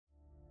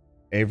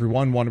Hey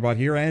everyone, Wanderbot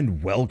here,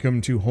 and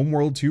welcome to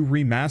Homeworld 2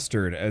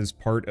 Remastered as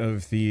part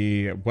of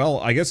the, well,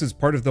 I guess it's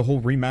part of the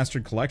whole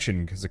Remastered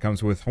collection, because it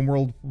comes with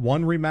Homeworld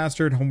 1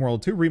 Remastered,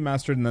 Homeworld 2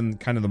 Remastered, and then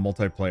kind of the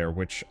multiplayer,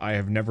 which I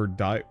have never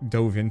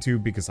dove into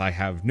because I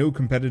have no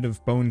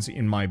competitive bones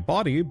in my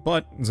body,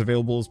 but is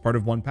available as part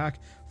of one pack,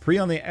 free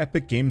on the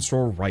Epic Game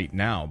Store right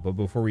now. But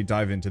before we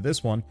dive into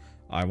this one,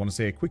 I want to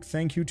say a quick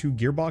thank you to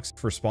Gearbox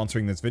for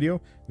sponsoring this video,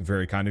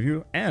 very kind of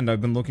you, and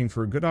I've been looking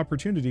for a good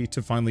opportunity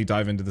to finally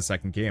dive into the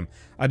second game.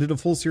 I did a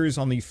full series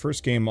on the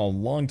first game a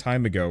long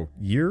time ago,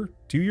 2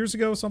 years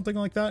ago, something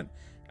like that,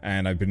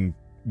 and I've been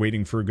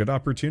waiting for a good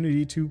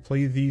opportunity to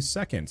play the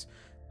second.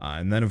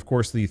 And then of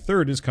course the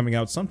third is coming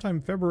out sometime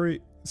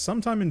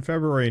in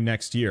February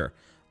next year,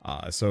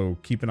 so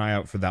keep an eye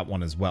out for that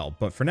one as well.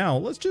 But for now,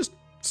 let's just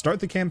start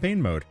the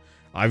campaign mode.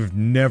 I've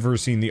never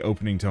seen the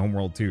opening to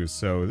Homeworld 2,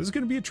 so this is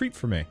going to be a treat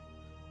for me.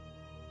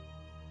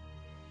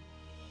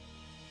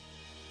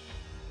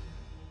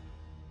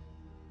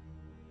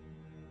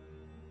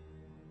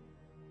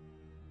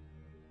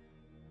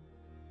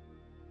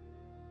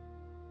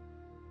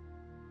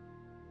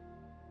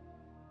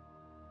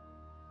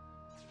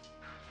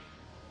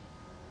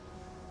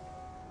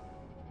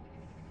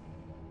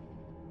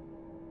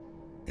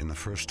 In the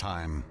first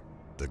time,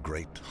 the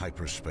great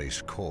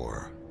hyperspace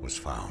core was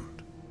found.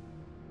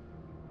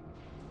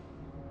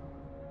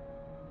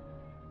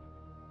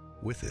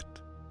 With it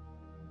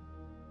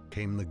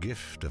came the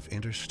gift of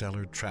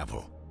interstellar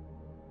travel,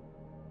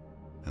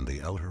 and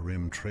the Outer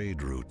Rim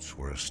trade routes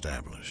were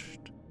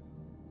established,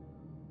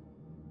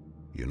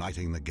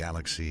 uniting the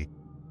galaxy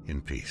in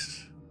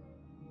peace.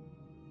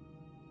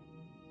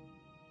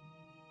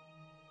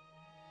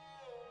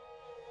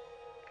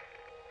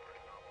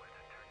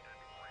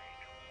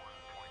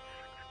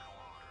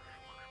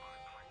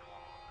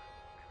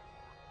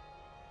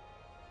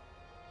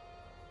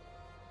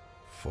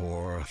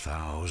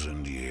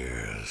 "4,000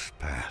 years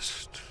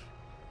passed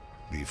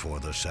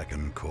before the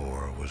second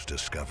core was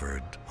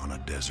discovered on a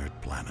desert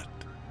planet.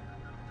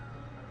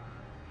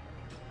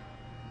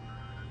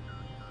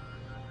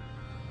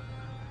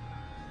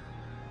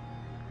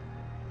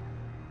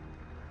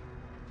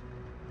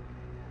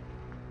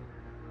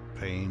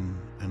 Pain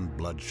and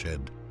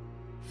bloodshed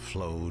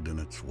flowed in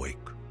its wake.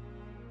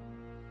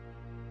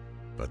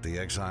 But the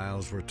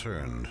exiles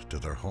returned to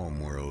their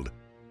homeworld,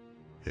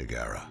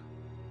 Hiigara.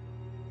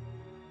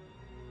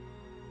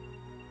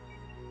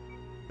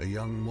 A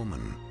young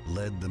woman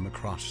led them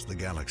across the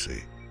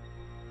galaxy,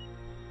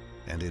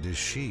 and it is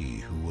she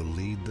who will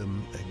lead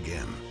them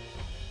again.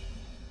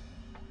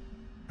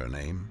 Her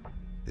name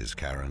is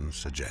Karen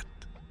Sajet.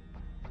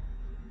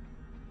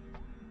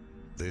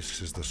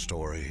 This is the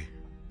story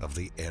of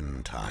the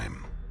end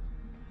time.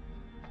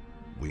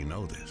 We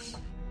know this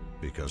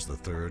because the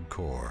third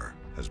core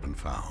has been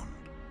found.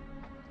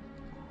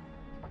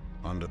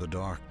 Under the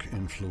dark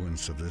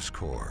influence of this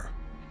core,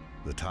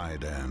 the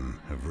Taiidan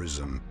have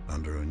risen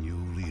under a new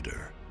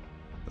leader,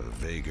 a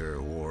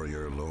vaguer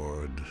warrior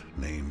lord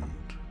named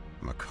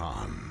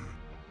Makan.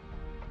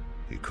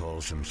 He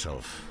calls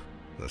himself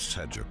the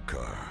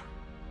Sajukar,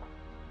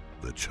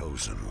 the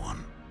Chosen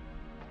One.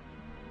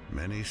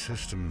 Many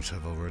systems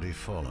have already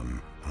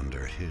fallen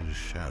under his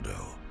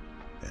shadow,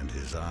 and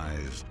his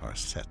eyes are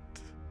set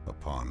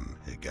upon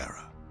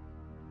Hiigara.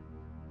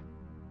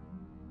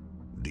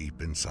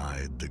 Deep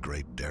inside the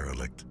great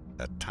derelict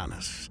at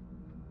Tanis,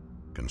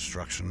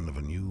 construction of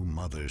a new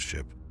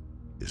mothership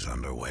is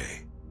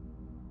underway.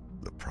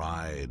 The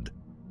pride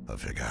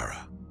of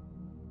Hiigara.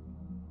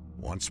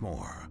 Once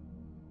more,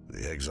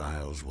 the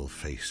exiles will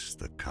face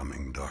the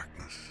coming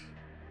darkness.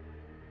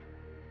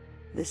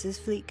 This is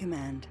Fleet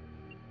Command.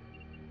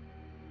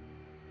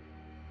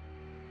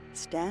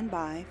 Stand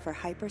by for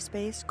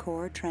hyperspace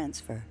core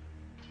transfer.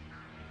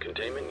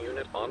 Containment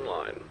unit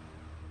online.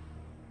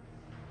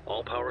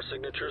 All power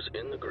signatures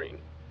in the green.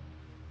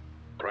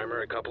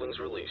 Primary couplings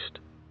released.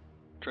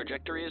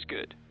 Trajectory is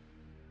good.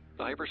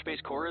 The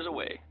hyperspace core is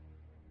away.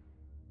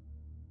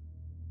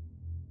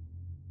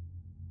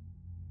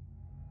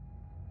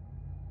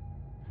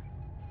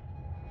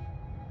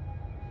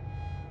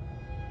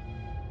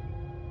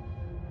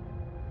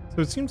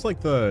 So it seems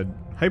like the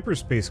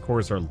hyperspace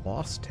cores are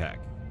lost tech.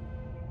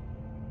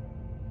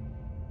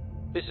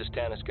 This is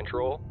Tanis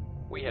Control.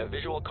 We have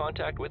visual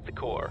contact with the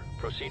core.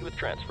 Proceed with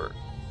transfer.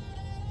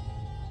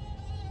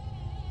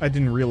 I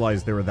didn't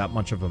realize they were that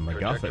much of a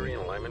Trajectory MacGuffin.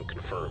 and alignment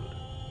confirmed.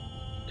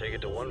 Take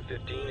it to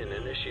 115 and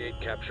initiate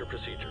capture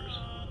procedures.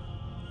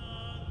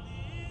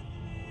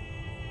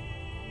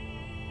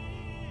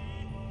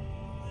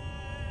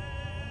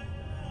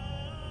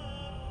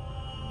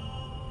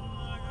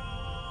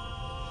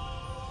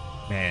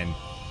 Man,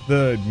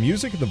 the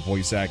music and the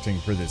voice acting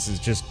for this is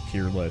just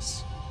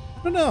peerless.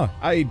 I don't know,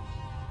 I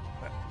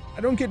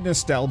don't get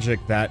nostalgic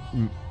that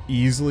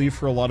easily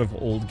for a lot of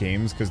old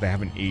games because they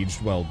haven't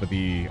aged well, but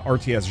the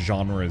RTS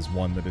genre is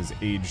one that has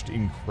aged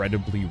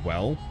incredibly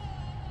well.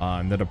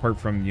 And that apart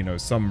from, you know,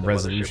 some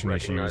resolution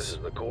issues, recognizes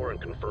the core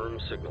and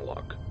confirms signal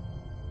lock.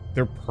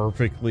 they're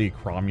perfectly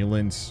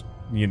cromulent,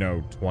 you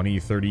know, 20,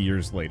 30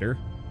 years later.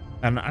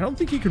 And I don't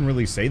think you can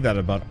really say that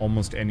about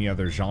almost any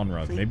other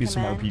genre. Fleet Maybe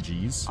some command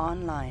RPGs.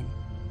 Online.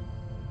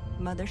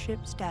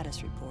 Mothership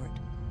status report.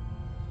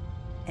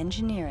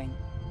 Engineering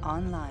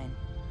online.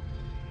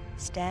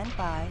 Stand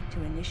by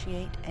to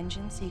initiate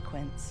engine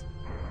sequence.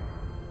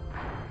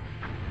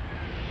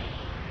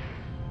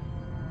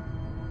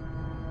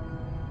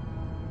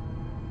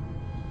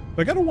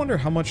 I gotta wonder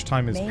how much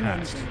time has Main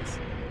passed. engines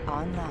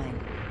online.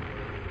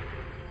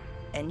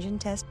 Engine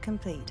test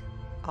complete.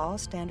 All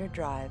standard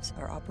drives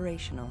are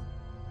operational.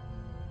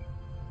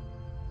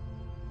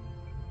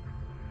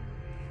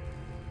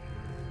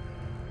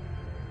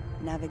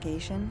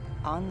 Navigation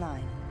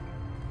online.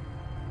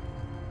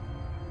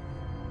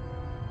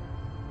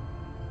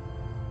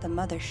 The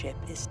mothership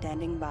is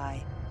standing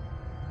by.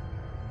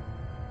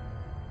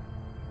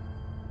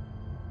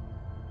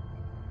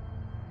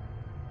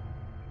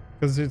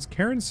 Because it's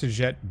Karen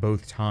Sajette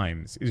both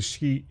times. Is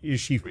she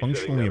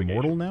functionally navigation.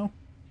 immortal now?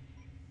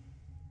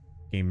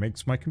 Game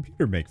makes my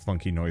computer make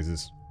funky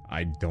noises.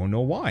 I don't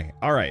know why.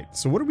 Alright,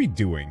 so what are we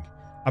doing?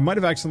 I might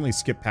have accidentally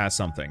skipped past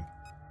something.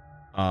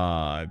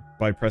 By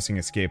pressing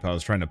escape, I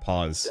was trying to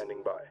pause.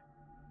 Standing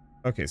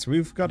by. Okay, so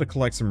we've got to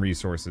collect some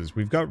resources.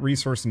 We've got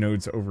resource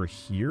nodes over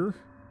here.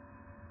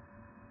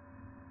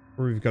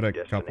 Or we've got a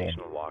couple.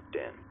 Destination locked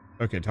in.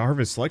 Okay, to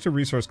harvest, select a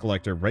resource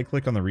collector,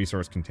 right-click on the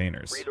resource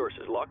containers.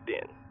 Resources locked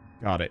in.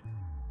 Got it.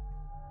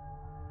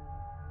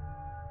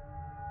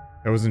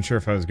 I wasn't sure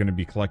if I was going to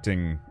be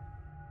collecting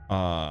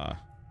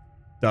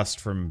dust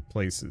from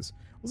places.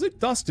 Was it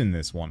dust in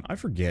this one? I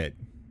forget.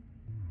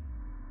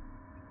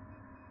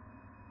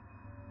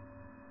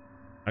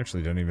 I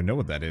actually don't even know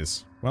what that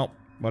is. Well,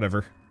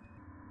 whatever.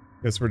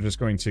 Guess we're just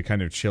going to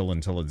kind of chill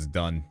until it's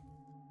done.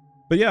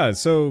 But yeah,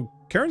 so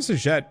Karen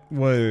Sajette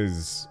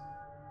was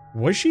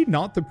she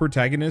not the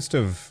protagonist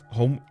of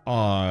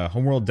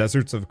Homeworld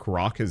Deserts of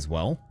Karak as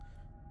well?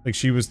 Like,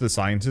 she was the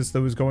scientist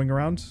that was going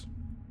around?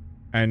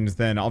 And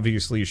then,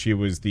 obviously, she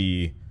was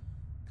the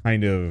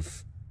kind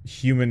of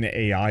human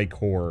AI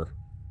core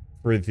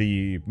for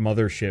the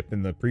mothership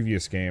in the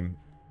previous game.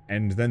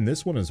 And then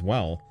this one as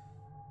well.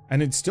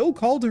 And it still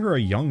called her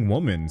a young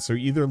woman, so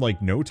either, like,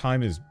 no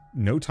time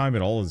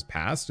at all has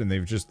passed, and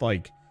they've just,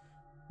 like,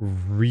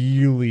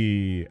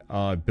 really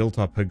built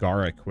up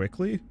Hagara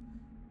quickly,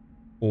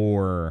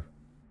 or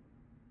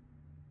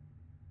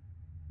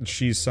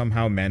she's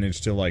somehow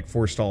managed to, like,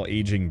 forestall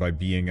aging by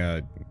being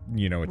attached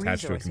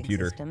to a Resourcing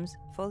computer. systems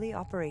fully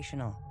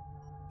operational.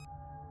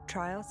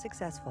 Trial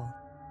successful.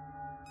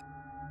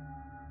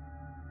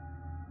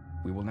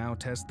 We will now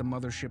test the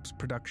mothership's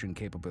production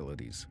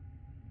capabilities.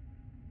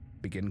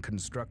 Begin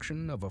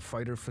construction of a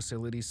fighter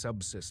facility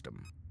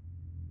subsystem.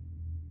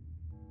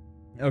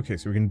 Okay,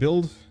 so we can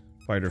build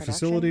fighter Production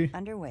facility.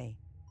 underway.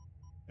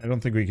 I don't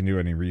think we can do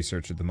any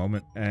research at the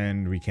moment,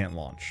 and we can't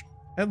launch.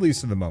 At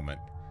least at the moment.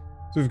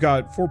 So we've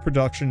got 4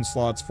 production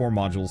slots, 4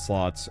 module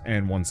slots,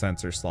 and 1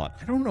 sensor slot.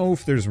 I don't know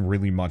if there's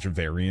really much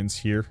variance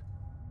here.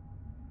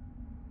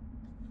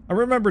 I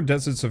remember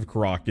Deserts of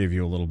Karak gave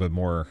you a little bit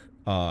more,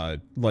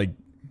 like,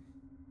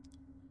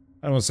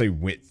 I don't want to say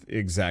width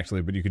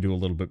exactly, but you could do a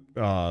little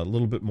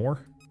bit more.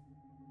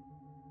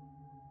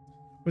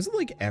 Was it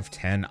like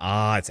F10?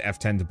 Ah, it's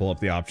F10 to pull up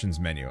the options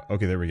menu.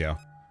 Okay, there we go.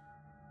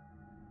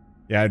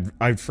 Yeah,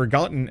 I'd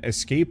forgotten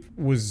escape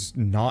was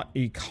not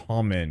a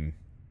common,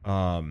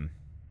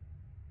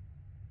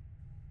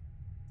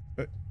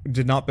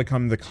 did not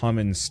become the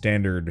common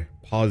standard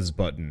pause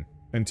button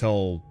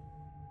until,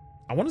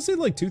 I want to say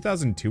like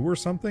 2002 or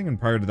something, and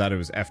prior to that it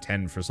was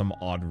F10 for some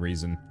odd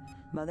reason.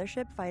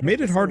 Mothership fighter Made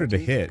it harder to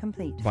facilities hit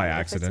complete. by Fighter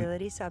accident.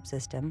 Facility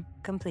subsystem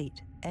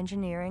complete.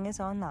 Engineering is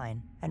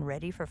online and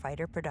ready for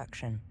fighter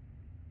production.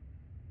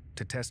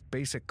 To test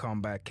basic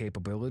combat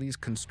capabilities,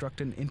 construct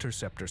an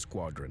interceptor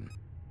squadron.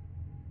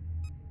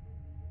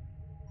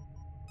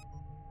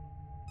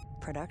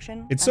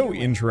 Production It's so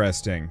underway.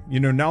 interesting. You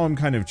know, now I'm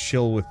kind of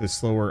chill with the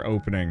slower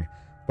opening,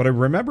 but I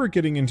remember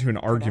getting into an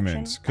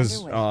argument,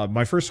 because underway.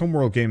 my first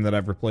Homeworld game that I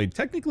ever played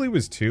technically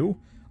was 2.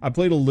 I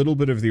played a little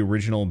bit of the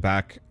original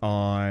back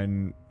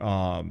on,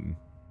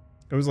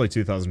 it was like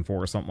 2004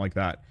 or something like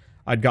that.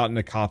 I'd gotten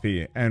a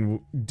copy and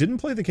didn't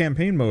play the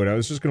campaign mode. I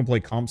was just going to play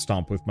Comp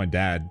Stomp with my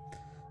dad.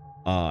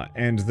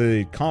 And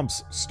the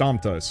comps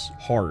stomped us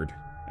hard.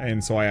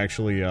 And so I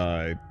actually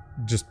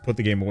just put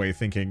the game away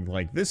thinking,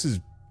 like, this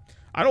is...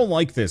 I don't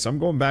like this. I'm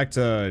going back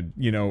to,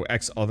 you know,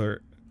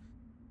 other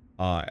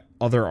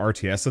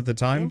RTS at the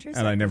time,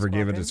 and I never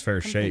gave it its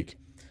fair shake.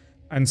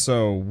 And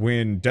so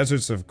when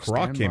Deserts of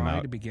Karak Stand came by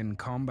out... to begin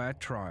combat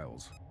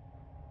trials.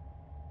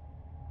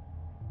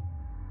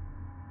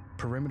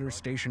 Perimeter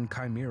Station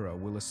Chimera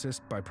will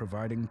assist by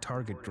providing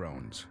target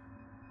drones.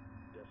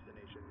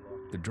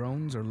 The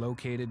drones are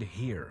located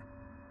here.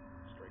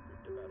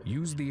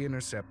 Use the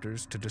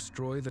interceptors to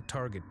destroy the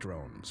target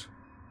drones.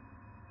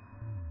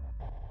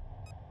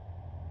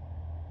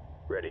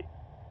 Ready.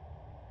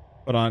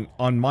 But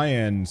on my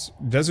end,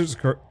 Deserts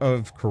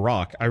of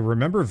Karak, I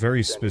remember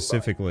very Standing by.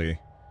 specifically...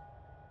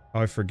 Oh,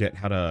 I forget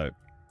how to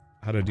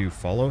do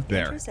follow.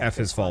 There, Interceptor F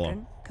is follow.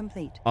 squadron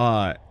complete.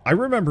 I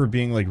remember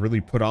being like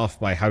really put off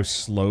by how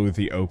slow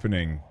the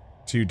opening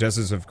to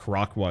Deserts of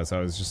Karak was.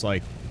 I was just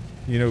like,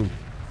 you know,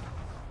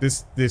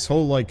 this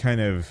whole like kind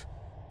of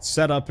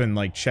setup and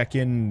like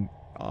check-in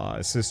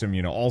system,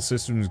 you know, all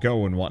systems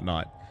go and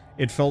whatnot.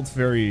 It felt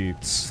very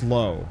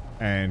slow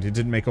and it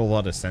didn't make a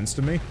lot of sense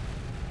to me.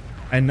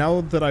 And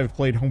now that I've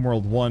played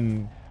Homeworld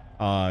 1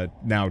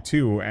 now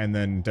too, and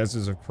then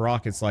Deserts of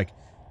Karak, it's like,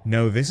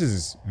 no, this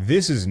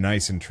is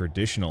nice and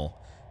traditional.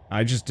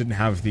 I just didn't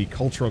have the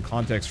cultural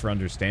context for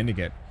understanding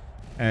it.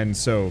 And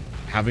so,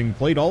 having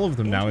played all of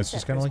them now, it's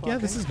just kind of like, yeah,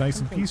 this is nice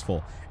and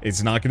peaceful.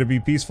 It's not going to be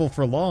peaceful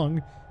for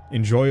long.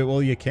 Enjoy it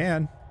while you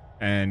can.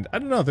 And, I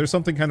don't know, there's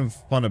something kind of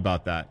fun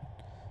about that.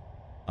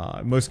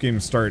 Most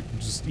games start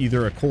just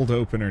either a cold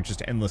open or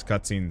just endless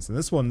cutscenes. And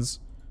this one's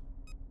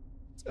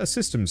a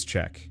systems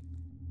check.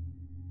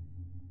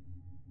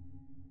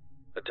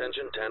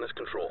 Attention, Tanis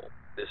Control.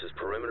 This is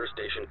Perimeter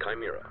Station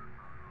Chimera.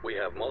 We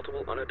have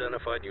multiple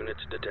unidentified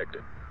units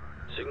detected.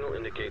 Signal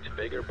indicates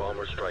Vager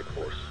Bomber Strike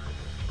Force.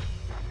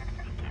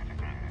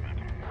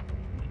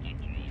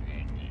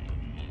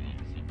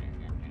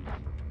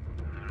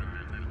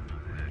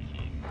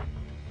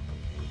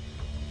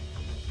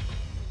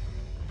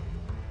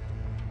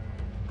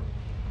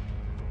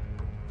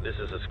 This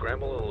is a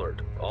scramble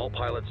alert. All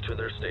pilots to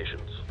their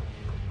stations.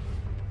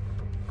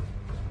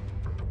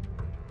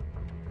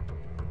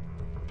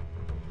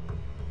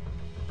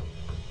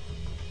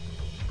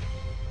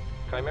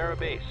 Chimera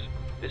Base.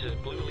 This is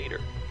Blue Leader.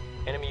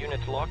 Enemy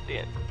units locked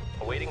in,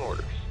 awaiting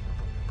orders.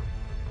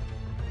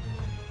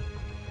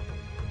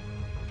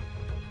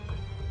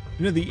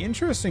 You know, the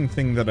interesting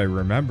thing that I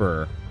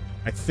remember,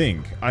 I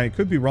think, I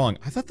could be wrong,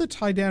 I thought the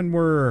Taidan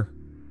were...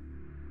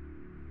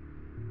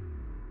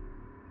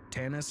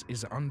 Tanis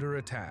is under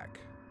attack.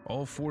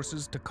 All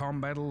forces to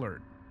combat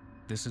alert.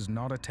 This is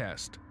not a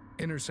test.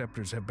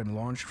 Interceptors have been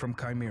launched from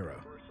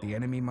Chimera. The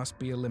enemy must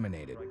be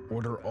eliminated.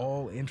 Order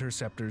all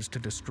interceptors to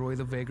destroy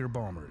the Vager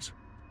bombers.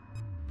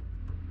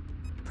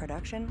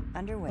 Production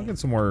underway. I'll get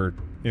some more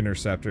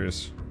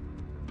interceptors.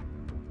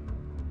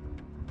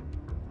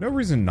 No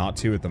reason not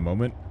to at the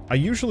moment. I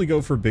usually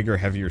go for bigger,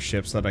 heavier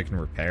ships that I can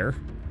repair,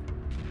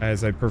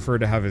 as I prefer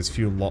to have as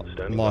few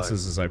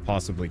losses as I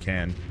possibly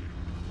can.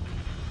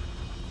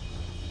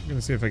 I'm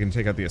gonna see if I can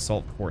take out the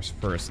assault force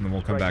first, and then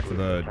we'll come back for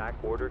the...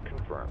 Attack order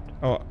confirmed.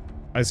 Oh,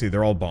 I see.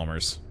 They're all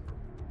bombers.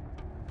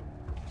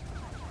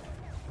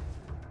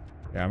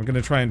 Yeah, I'm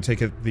gonna try and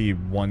take out the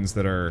ones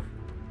that are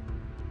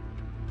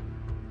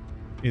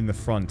in the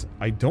front.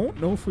 I don't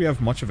know if we have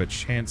much of a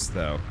chance,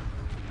 though.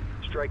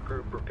 Strike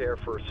group, prepare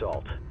for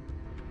assault.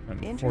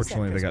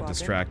 Unfortunately, they got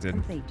distracted.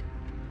 Complete.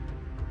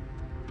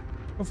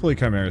 Hopefully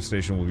Chimera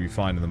Station will be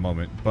fine in the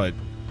moment, but,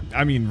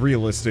 I mean,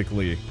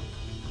 realistically,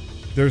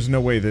 there's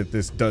no way that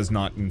this does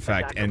not, in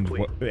fact, end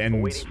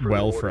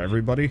well for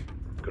everybody.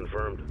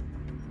 Confirmed.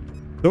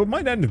 Though it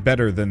might end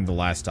better than the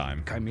last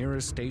time.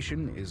 Chimera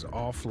Station is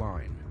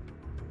offline.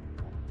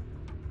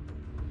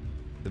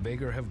 The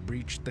Vager have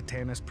breached the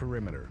Tanis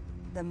perimeter.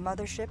 The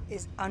mothership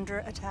is under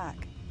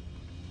attack.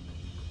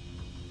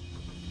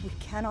 We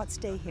cannot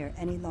stay here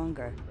any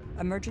longer.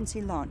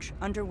 Emergency launch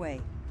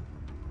underway.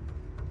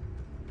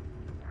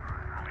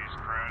 These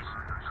crews,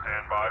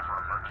 stand by for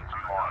emergency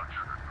launch.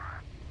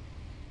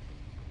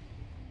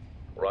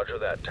 Roger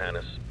that,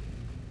 Tanis.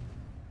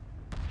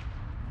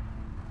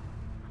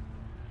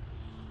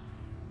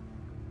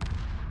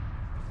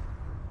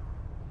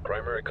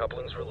 Primary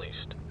couplings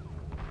released.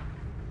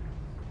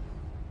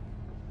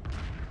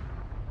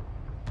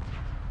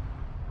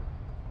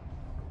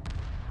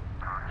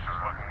 This is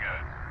looking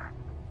good.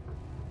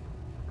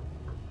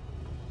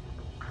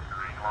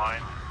 Green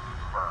line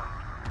confirmed.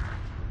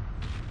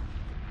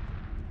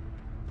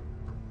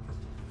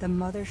 The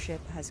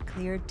mothership has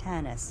cleared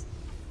Tanis.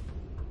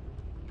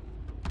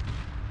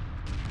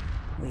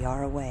 We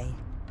are away.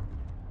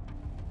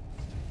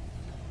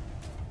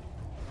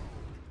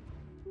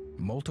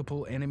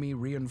 Multiple enemy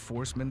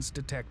reinforcements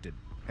detected.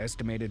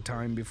 Estimated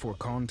time before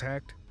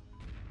contact,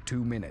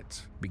 2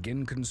 minutes.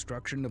 Begin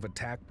construction of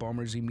attack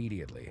bombers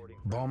immediately.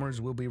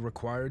 Bombers will be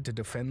required to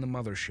defend the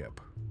mothership.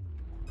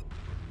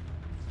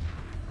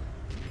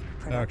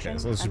 Production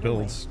Okay, so let's underway.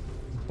 build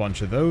a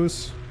bunch of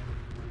those.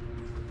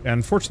 And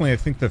unfortunately, I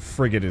think the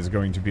frigate is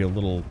going to be a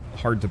little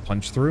hard to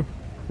punch through.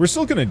 We're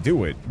still going to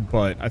do it,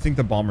 but I think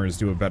the bombers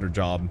do a better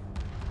job.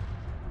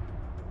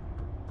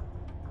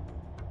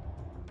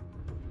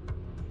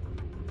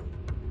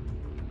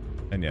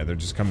 And yeah, they're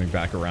just coming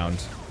back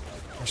around.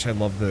 Gosh, I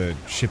love the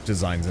ship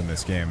designs in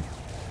this game.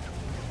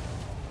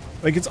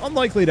 Like, it's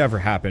unlikely to ever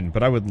happen,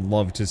 but I would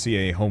love to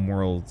see a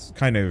Homeworld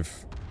kind of...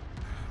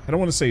 I don't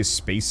want to say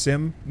space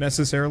sim,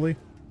 necessarily.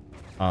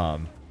 But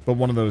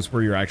one of those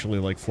where you're actually,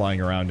 like,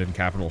 flying around in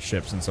capital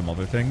ships and some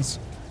other things.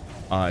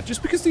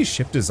 Just because these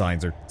ship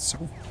designs are so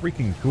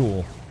freaking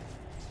cool.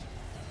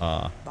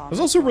 I was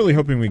also really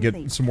hoping we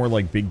get some more,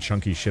 like, big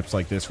chunky ships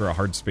like this for a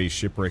hard space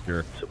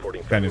shipbreaker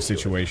kind of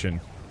situation.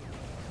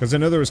 Because I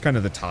know there was kind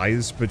of the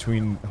ties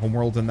between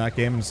Homeworld and that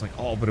game, and it's like,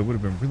 oh, but it would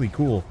have been really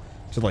cool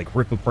to, like,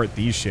 rip apart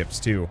these ships,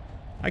 too.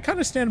 I kind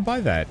of stand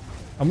by that.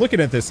 I'm looking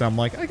at this and I'm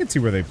like, I can see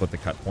where they put the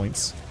cut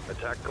points.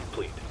 Attack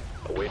complete.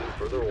 Awaiting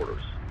further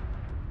orders.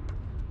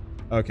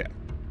 Okay.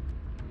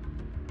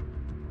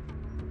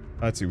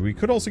 Let's see. We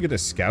could also get a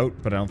scout,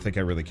 but I don't think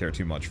I really care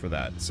too much for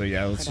that. So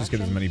yeah, let's just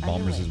get as many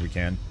bombers as we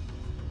can.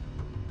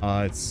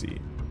 Let's see.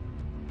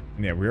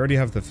 Yeah, we already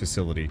have the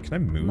facility. Can I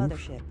move?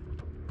 Mothership.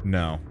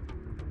 No.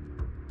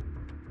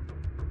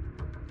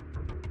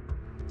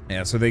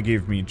 Yeah, so they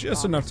gave me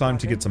just enough time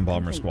to get some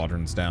bomber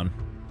squadrons down.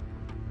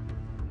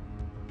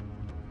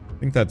 I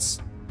think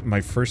that's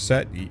my first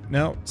set.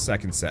 No,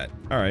 second set.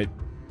 Alright.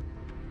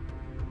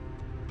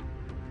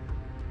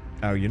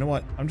 Oh, you know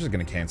what? I'm just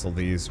gonna cancel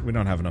these. We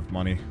don't have enough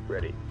money.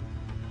 Ready.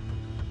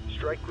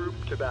 Strike group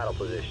to battle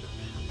positions.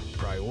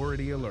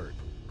 Priority alert.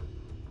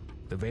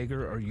 The Vega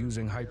are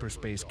using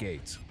hyperspace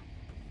gates.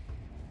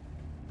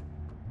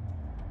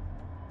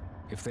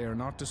 If they are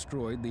not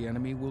destroyed, the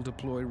enemy will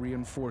deploy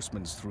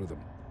reinforcements through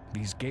them.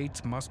 These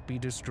gates must be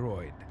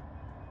destroyed.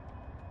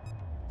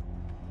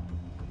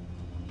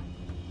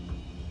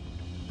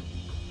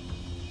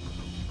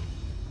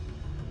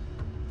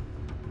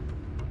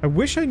 I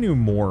wish I knew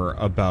more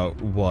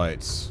about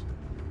what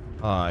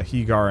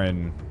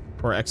Higaran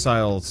or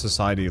Exile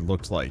Society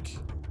looked like.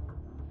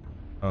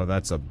 Oh,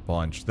 that's a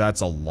bunch.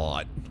 That's a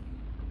lot.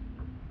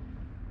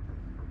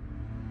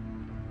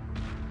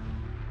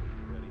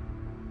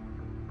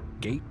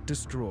 Gate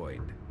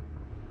destroyed.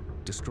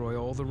 Destroy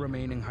all the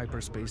remaining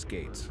hyperspace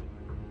gates.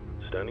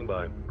 Standing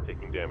by.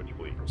 Taking damage,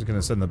 please. I'm just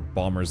gonna send the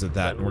bombers at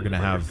that, and we're gonna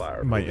have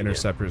my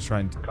interceptors try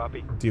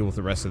and deal with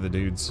the rest of the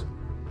dudes.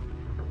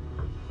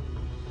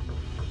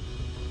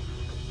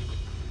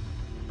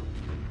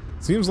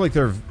 Seems like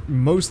they're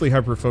mostly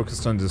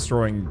hyper-focused on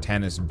destroying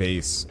Tanis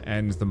base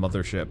and the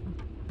mothership.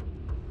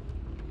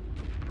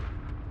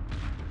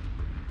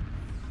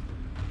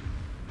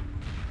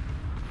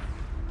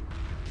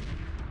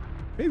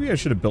 Maybe I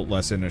should have built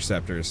less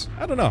interceptors.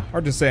 I don't know.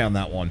 Hard to say on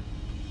that one.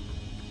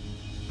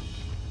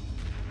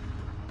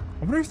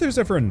 I wonder if there's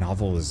ever a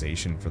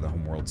novelization for the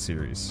Homeworld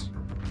series.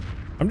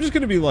 I'm just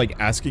going to be, like,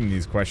 asking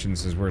these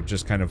questions as we're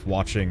just kind of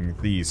watching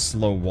the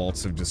slow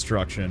waltz of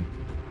destruction.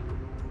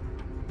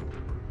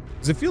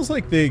 Because it feels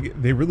like they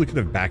really could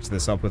have backed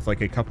this up with,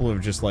 like, a couple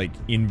of just, like,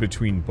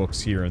 in-between books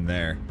here and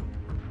there.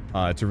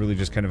 To really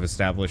just kind of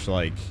establish,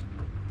 like,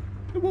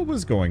 what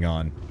was going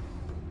on.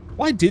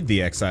 Why did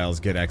the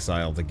exiles get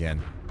exiled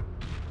again?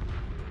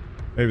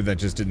 Maybe that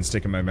just didn't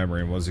stick in my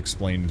memory and was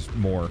explained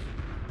more.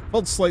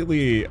 Felt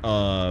slightly,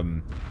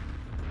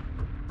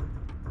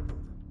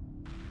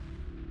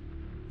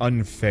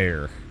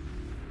 unfair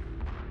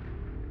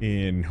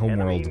in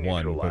Homeworld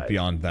 1, but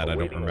beyond that, I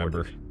don't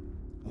remember.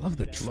 I love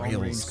the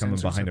trails coming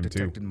behind him, too.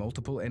 Detected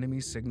multiple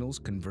enemy signals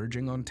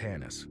converging on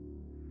Tanis.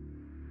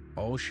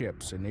 All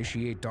ships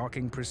initiate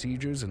docking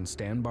procedures and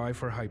stand by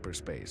for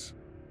hyperspace.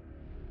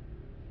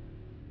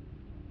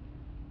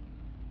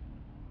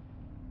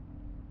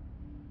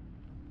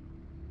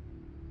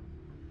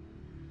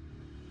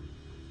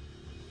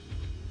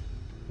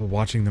 We're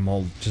watching them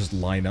all just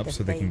line up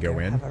so they can go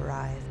in. Have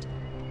arrived.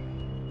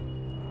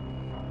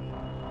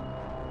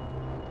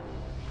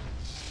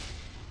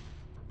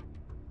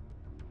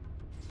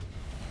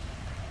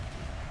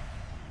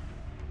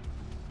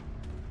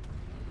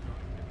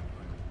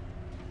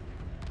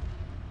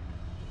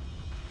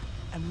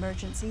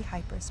 Emergency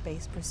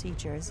hyperspace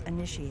procedures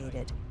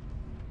initiated.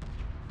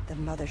 The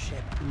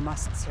mothership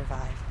must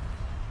survive.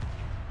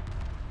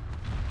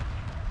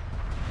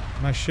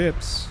 My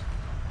ships.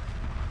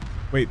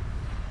 Wait,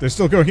 they're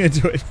still going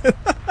into it.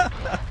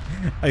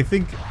 I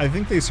think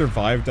they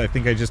survived. I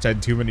think I just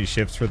had too many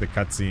ships for the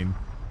cutscene.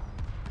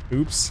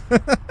 Oops.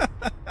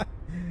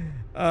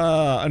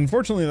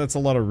 Unfortunately, that's a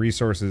lot of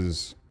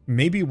resources.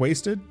 Maybe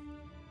wasted?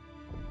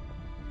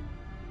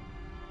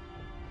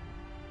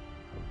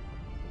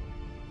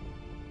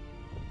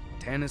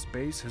 Tanis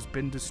base has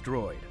been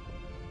destroyed.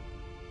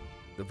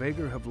 The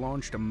Vega have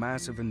launched a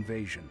massive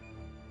invasion.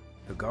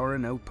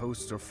 Higaran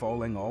outposts are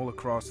falling all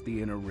across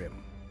the inner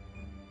rim.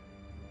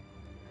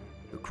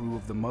 The crew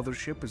of the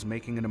mothership is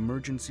making an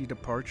emergency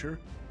departure,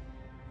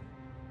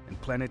 and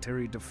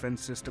planetary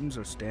defense systems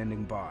are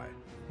standing by.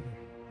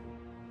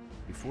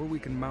 Before we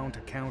can mount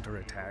a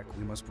counterattack,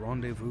 we must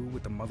rendezvous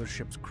with the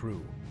mothership's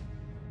crew.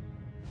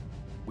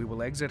 We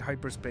will exit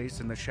hyperspace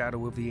in the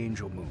shadow of the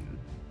Angel Moon.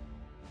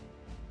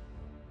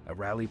 A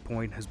rally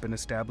point has been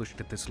established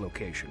at this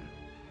location.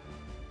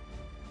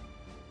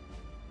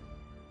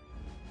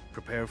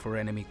 Prepare for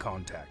enemy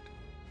contact.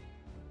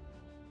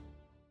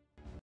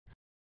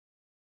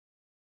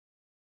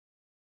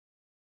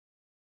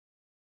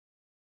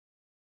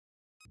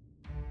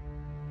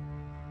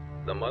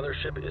 The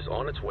mothership is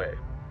on its way.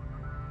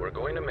 We're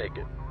going to make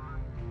it.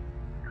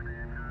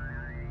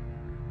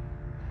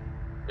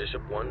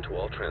 Bishop 1 to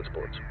all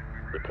transports.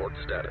 Report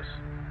status.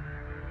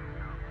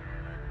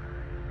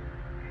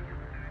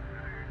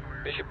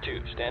 Bishop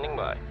 2, standing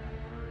by.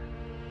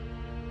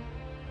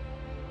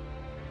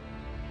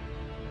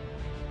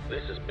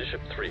 This is Bishop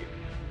 3.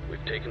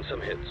 We've taken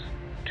some hits.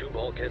 2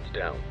 bulkheads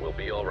down. We'll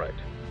be all right.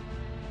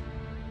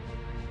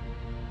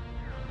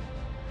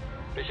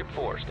 Bishop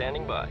 4,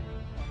 standing by.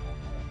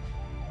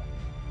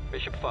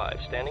 Bishop 5,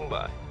 standing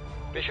by.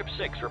 Bishop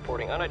 6,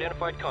 reporting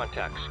unidentified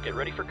contacts. Get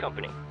ready for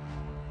company.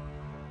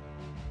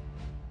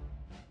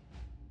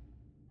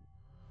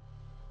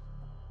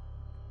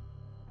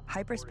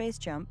 Hyperspace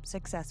jump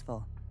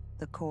successful.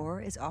 The core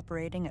is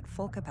operating at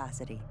full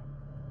capacity.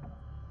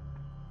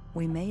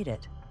 We made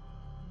it.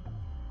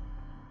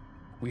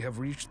 We have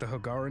reached the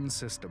Hagaran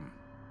system.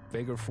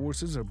 Vagar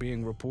forces are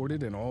being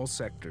reported in all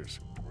sectors.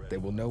 They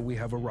will know we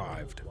have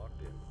arrived.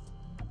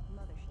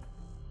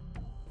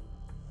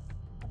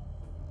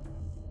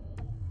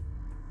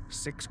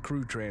 6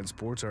 crew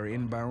transports are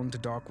inbound to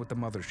dock with the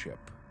mothership.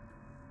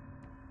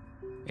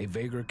 A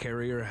Vagar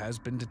carrier has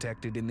been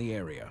detected in the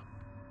area.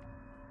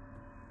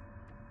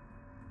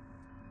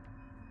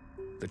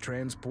 The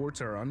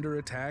transports are under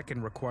attack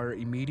and require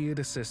immediate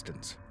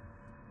assistance.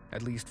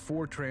 At least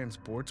 4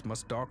 transports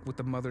must dock with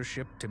the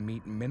mothership to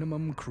meet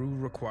minimum crew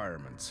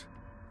requirements.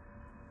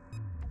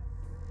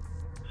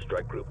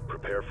 Strike group,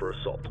 prepare for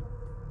assault.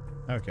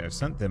 Okay, I've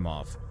sent them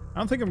off. I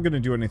don't think I'm going to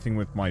do anything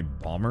with my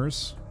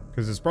bombers,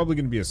 because it's probably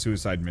going to be a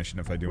suicide mission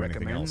if I do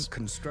anything else.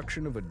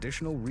 Construction of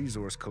additional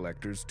resource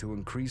collectors to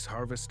increase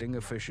harvesting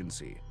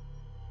efficiency.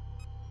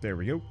 There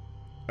we go.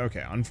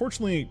 Okay,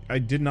 unfortunately, I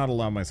did not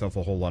allow myself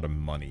a whole lot of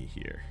money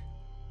here.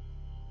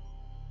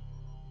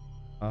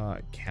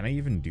 Can I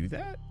even do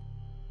that?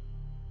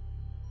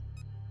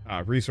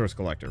 Resource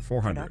collector,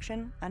 400.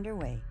 Production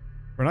underway.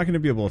 We're not going to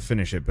be able to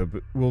finish it, but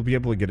we'll be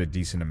able to get a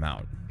decent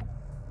amount.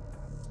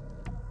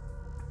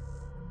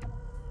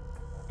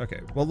 Okay,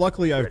 well,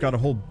 luckily I've got a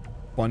whole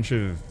bunch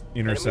of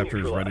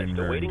interceptors ready and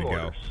raring to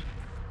go.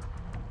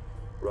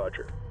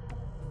 Roger.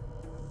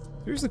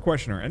 Here's the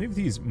question, are any of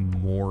these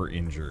more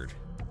injured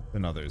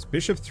than others?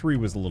 Bishop 3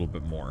 was a little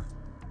bit more.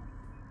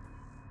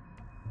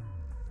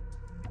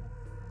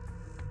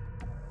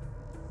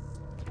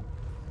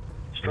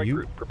 Strike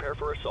group, prepare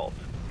for assault.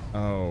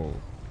 Oh.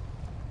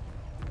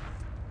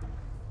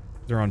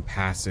 They're on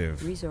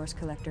passive. Resource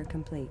collector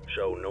complete.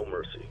 Show no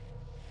mercy.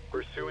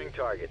 Pursuing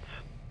targets.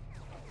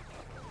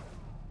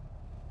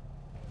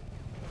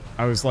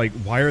 I was like,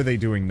 why are they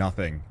doing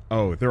nothing?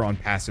 Oh, they're on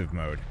passive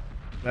mode.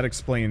 That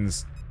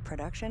explains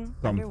Production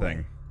something.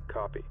 underway.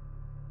 Copy.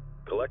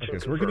 Collection Okay,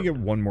 so confirmed. we're gonna get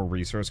one more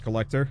resource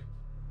collector.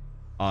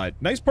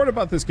 Nice part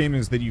about this game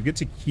is that you get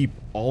to keep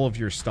all of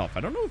your stuff. I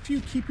don't know if you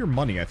keep your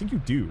money. I think you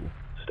do.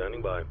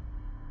 Standing by.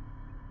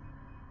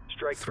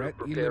 Strike Threat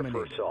group, prepare for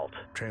eliminated. assault.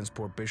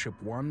 Transport Bishop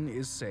 1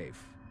 is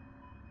safe.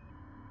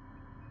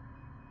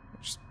 How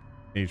much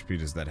HP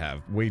does that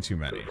have? Way too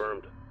many.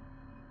 Confirmed.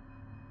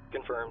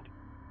 Confirmed.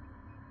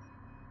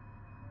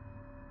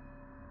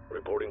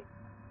 Reporting.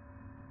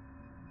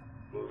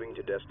 Moving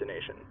to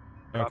destination.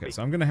 Okay, Copy.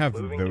 so I'm gonna have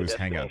Moving to those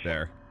hang out destination.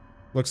 there.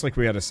 Looks like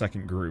we had a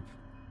second group.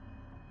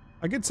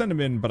 I could send them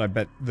in, but I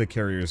bet the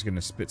carrier is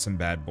gonna spit some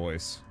bad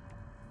boys.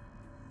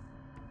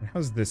 And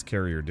how's this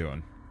carrier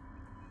doing?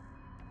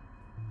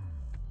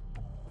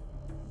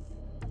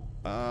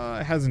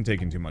 It hasn't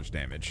taken too much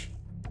damage.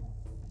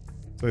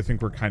 So I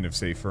think we're kind of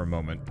safe for a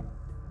moment.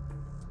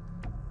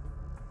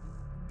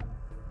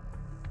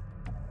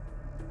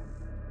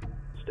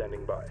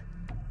 Standing by.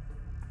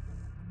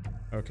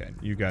 Okay,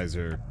 you guys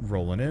are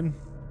rolling in.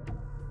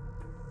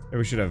 And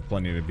we should have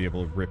plenty to be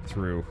able to rip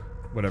through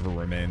whatever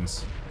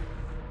remains.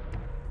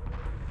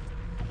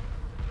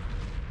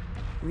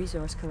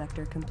 Resource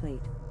collector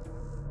complete.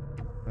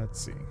 Let's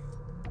see.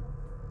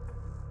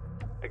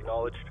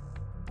 Acknowledged.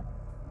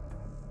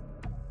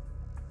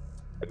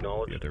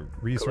 Acknowledged. Get a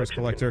resource Collection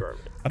collector.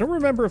 confirmed. I don't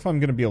remember if I'm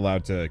going to be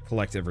allowed to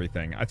collect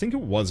everything. I think it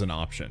was an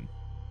option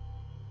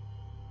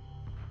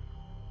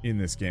in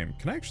this game.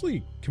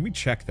 Can we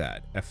check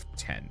that?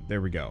 F10. There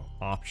we go.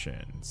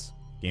 Options.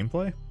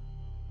 Gameplay?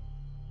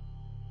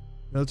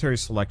 Military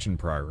selection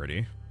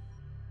priority.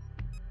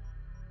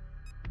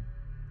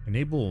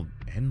 Enable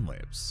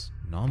NLIPS.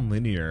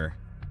 Nonlinear.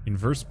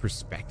 Inverse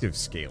perspective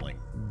scaling.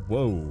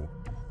 Whoa.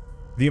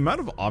 The amount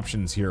of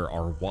options here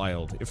are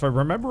wild. If I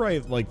remember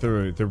right, like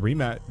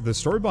the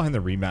story behind the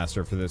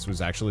remaster for this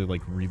was actually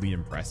like really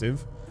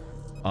impressive.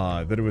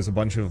 That it was a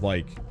bunch of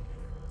like,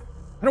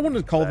 I don't want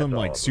to call them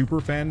like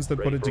super fans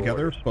that put it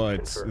together,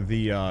 but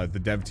the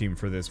dev team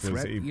for this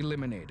was Threat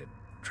eliminated.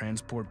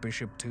 Transport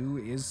Bishop 2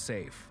 is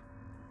safe.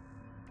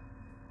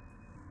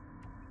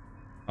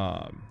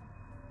 Nope,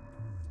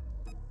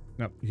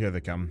 here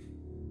they come.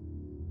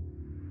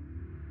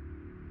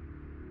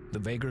 The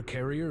Vagar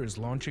carrier is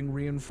launching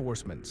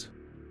reinforcements.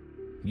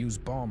 Use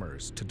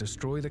bombers to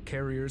destroy the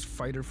carrier's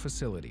fighter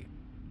facility.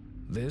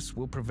 This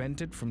will prevent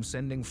it from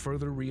sending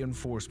further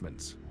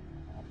reinforcements.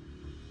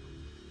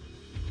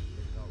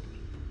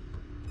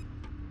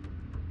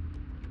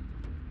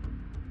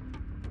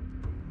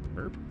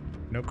 Burp.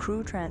 Nope.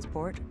 Crew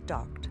transport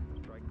docked.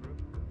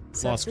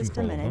 Lost control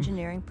Subsystem of and them.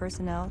 engineering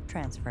personnel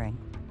transferring.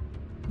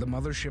 The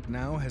mothership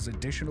now has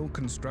additional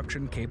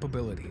construction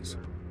capabilities.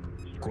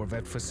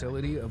 Corvette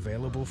facility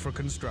available for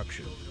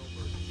construction.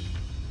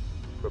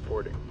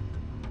 Reporting.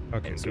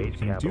 Okay, so we Engage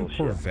can do capital ship.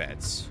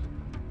 corvettes.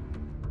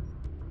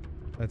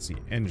 Let's see,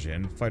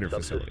 engine, fighter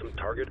facility. Subsystem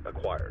target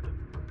acquired.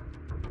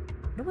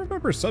 I don't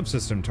remember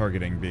subsystem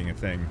targeting being a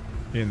thing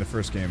in the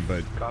first game,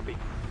 but Copy.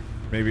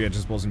 maybe I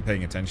just wasn't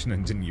paying attention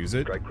and didn't use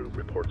it. Strike group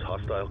reports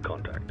hostile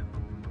contact.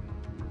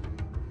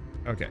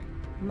 Okay.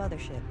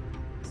 Mothership.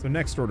 So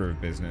next order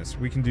of business,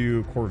 we can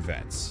do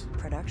corvettes.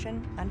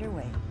 Production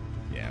underway.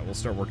 Yeah, we'll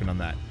start working on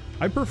that.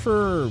 I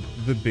prefer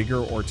the bigger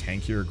or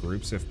tankier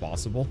groups if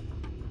possible.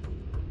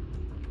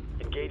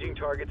 Engaging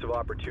targets of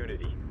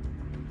opportunity.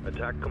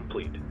 Attack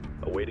complete.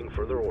 Awaiting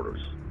further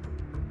orders.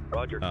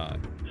 Roger.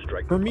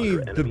 Strike For group me,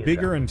 under the enemy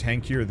bigger attack.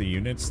 and tankier the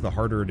units, the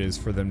harder it is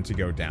for them to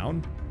go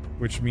down,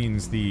 which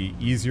means the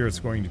easier it's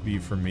going to be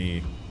for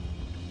me.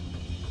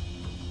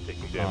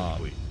 Taking damage,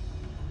 fleet.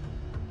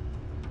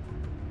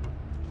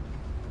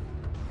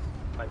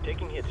 I'm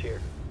taking hits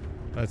here.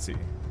 Let's see.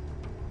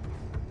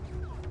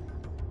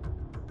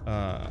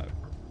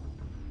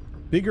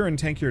 Bigger and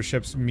tankier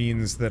ships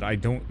means that I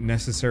don't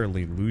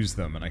necessarily lose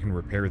them and I can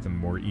repair them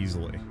more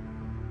easily.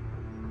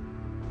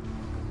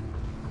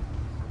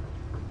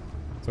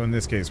 So in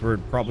this case, we're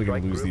probably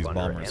going to lose these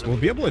bombers. We'll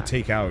be able to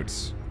take out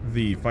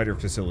the fighter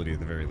facility at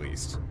the very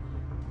least.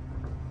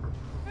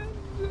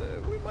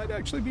 And we might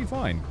actually be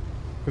fine.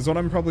 Because what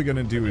I'm probably going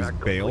to do is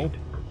Attack bail.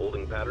 complete.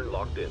 Holding pattern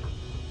locked in.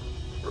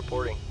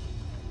 Reporting.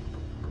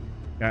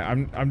 Yeah,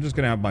 I'm just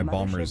going to have my Mothership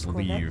bombers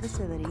Corvette leave.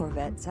 Facility.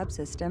 Corvette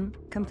subsystem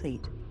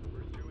complete.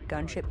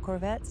 Gunship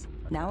corvettes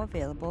now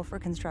available for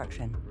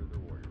construction.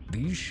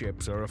 These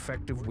ships are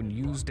effective when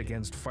used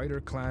against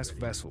fighter-class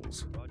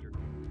vessels.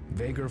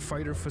 Vager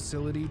fighter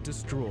facility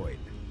destroyed.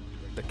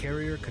 The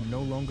carrier can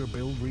no longer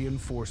build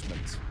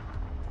reinforcements.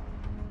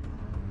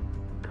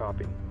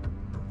 Copy.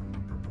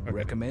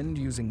 Recommend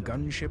using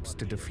gunships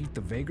to defeat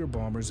the Vager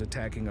bombers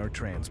attacking our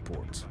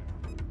transports.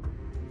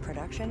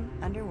 Production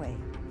underway.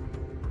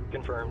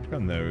 Confirmed.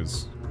 On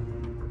those.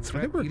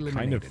 Threat we're eliminated.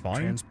 kind of fine.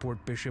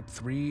 Transport Bishop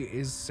 3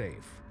 is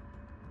safe.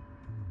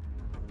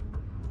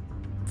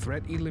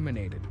 Threat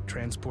eliminated.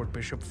 Transport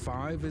Bishop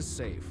 5 is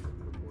safe.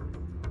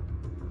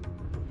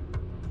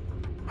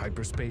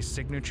 Hyperspace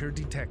signature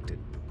detected.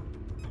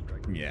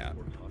 Yeah.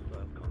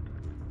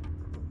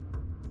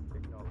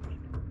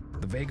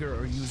 The Vager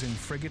are using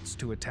frigates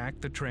to attack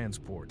the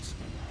transports.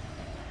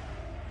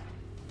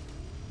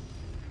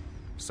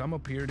 Some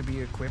appear to be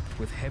equipped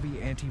with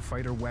heavy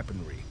anti-fighter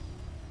weaponry.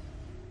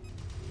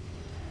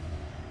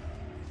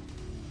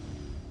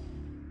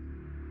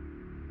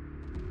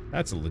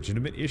 That's a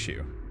legitimate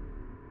issue.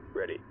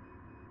 Ready.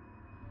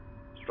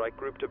 Strike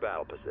group to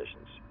battle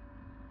positions.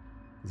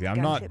 See,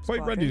 I'm not Gunship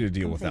quite ready to squadron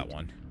deal with that complete.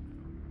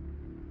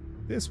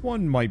 one. This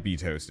one might be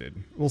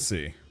toasted. We'll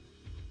see.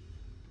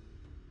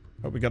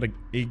 Oh, we got a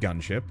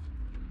gunship.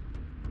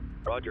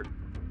 Roger.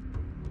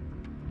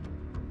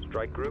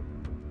 Strike group,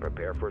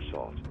 prepare for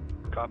assault.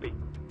 Copy.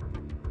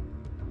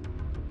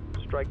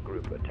 Strike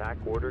group, attack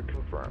order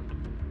confirmed.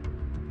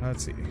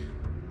 Let's see.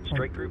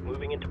 Strike group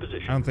moving into I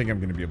position. don't think I'm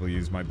going to be able to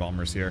use my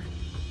bombers here.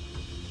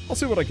 I'll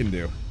see what I can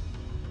do.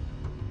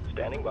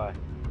 Standing by.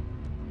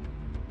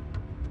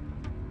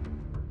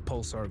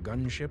 Pulsar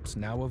gunships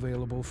now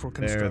available for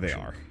There construction. they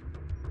are.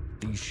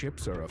 These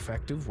ships are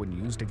effective when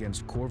used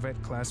against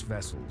Corvette-class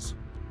vessels.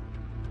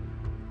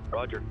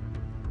 Roger.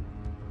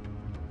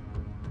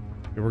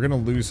 Yeah, we're going to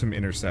lose some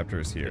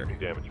interceptors here. Taking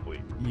damage,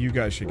 fleet. You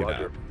guys should get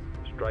Roger.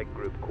 out. Strike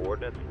group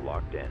coordinates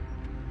locked in.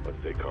 Let's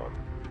stay calm.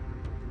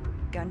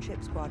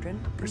 Gunship squadron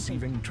complete.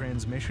 Receiving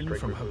transmission Strike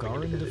from group moving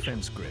Hagaran into position.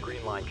 Defense Grid.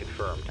 Green line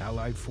confirmed.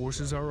 Allied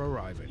forces are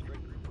arriving.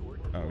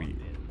 Oh, you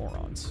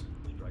morons.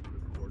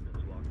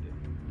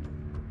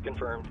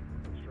 Confirmed.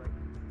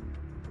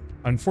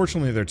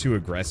 Unfortunately, they're too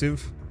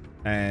aggressive,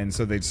 and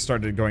so they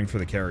started going for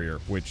the carrier,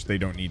 which they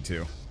don't need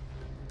to.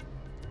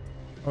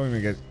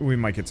 Oh, we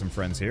might get some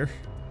friends here.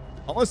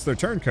 Unless they're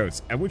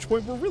turncoats, at which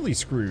point we're really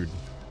screwed.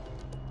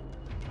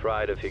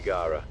 Pride of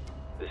Higara.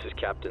 This is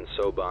Captain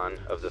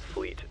Soban of the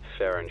fleet,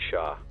 Farron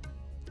Shah.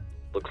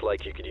 Looks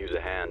like you could use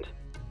a hand.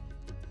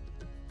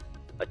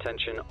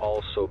 Attention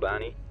all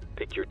Sobani,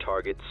 pick your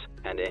targets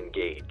and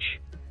engage.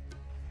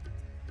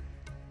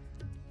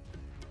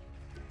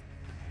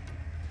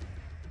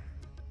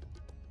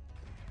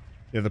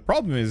 Yeah, the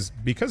problem is,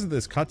 because of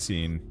this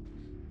cutscene,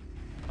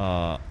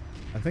 I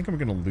think I'm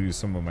gonna lose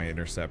some of my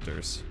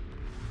interceptors.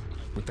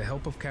 With the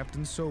help of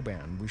Captain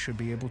Soban, we should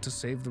be able to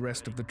save the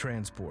rest of the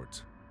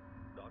transports.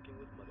 Docking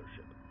with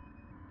mothership.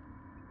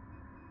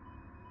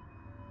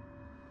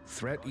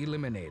 Threat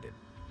eliminated.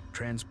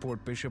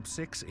 Transport Bishop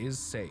 6 is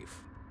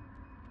safe.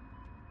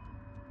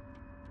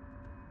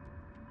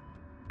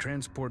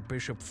 Transport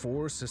Bishop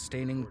 4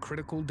 sustaining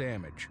critical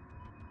damage.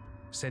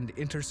 Send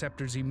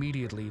interceptors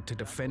immediately to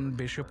defend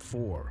Bishop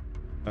 4.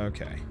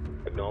 Okay.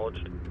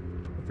 Acknowledged.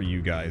 For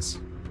you guys.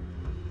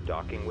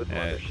 Docking with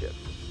mothership.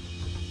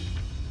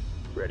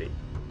 Ready.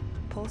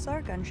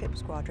 Pulsar gunship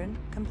squadron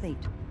complete.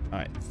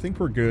 I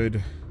think we're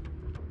good.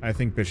 I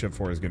think Bishop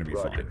 4 is gonna be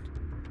Roger. fine.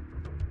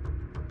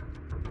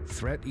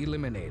 Threat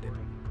eliminated.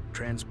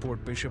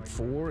 Transport Bishop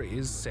 4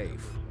 is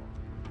safe.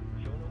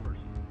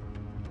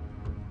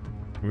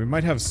 We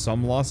might have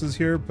some losses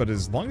here, but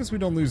as long as we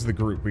don't lose the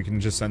group, we can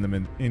just send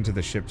them into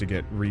the ship to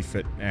get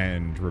refit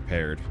and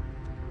repaired.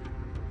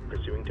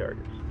 pursuing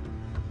targets.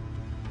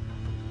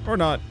 Or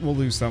not, we'll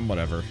lose some,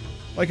 whatever.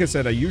 Like I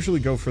said, I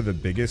usually go for the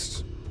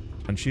biggest,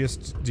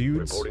 punchiest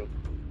dudes. Reporting.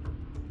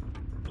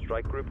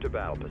 Strike group to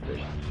battle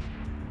positions.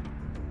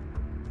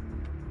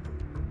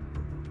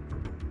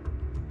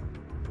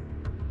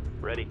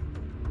 Ready.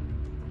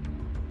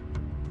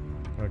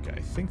 Okay,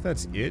 I think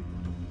that's it.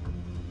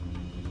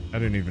 I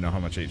don't even know how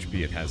much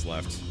HP it has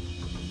left.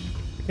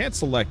 I can't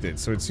select it,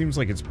 so it seems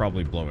like it's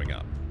probably blowing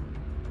up.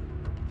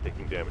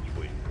 Taking damage,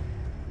 please.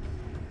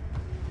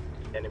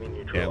 Enemy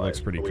neutralized. Yeah, it looks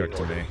pretty Awaiting cooked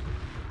to me. orders.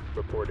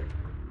 Reporting.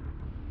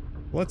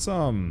 Let's,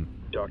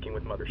 Docking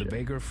with The mothership.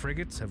 Vagar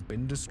frigates have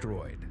been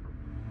destroyed.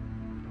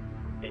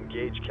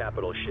 Engage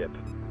capital ship.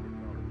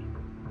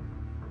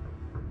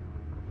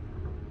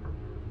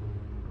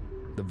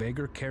 The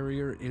Vagar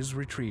carrier is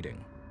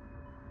retreating.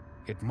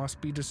 It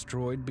must be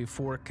destroyed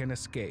before it can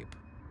escape.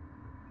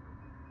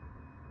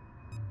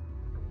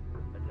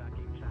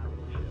 Attacking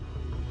capital ship.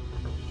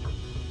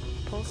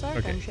 Pulsar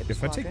okay, gunship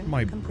if I take squadron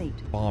my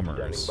complete.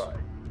 bombers,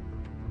 Standing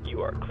by.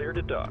 You are clear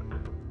to dock.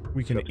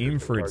 we can aim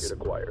for Target its,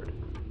 acquired.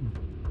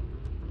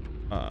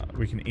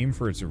 we can aim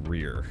for its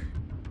rear.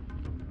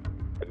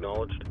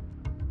 Acknowledged.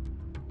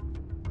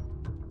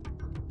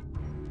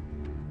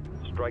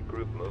 Strike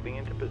group moving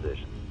into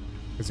position.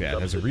 Because, yeah,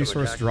 it has a Subsystem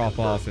resource attack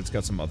drop-off, confirmed. it's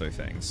got some other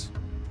things.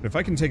 But if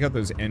I can take out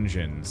those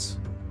engines,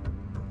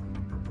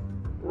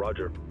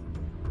 Roger.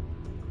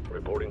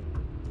 Reporting.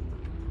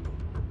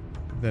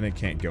 then it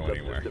can't go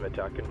anywhere. Subsystem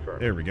attack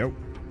confirmed. There we go.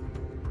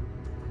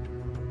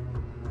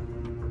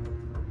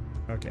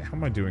 Okay, how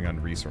am I doing on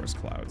resource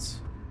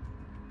clouds?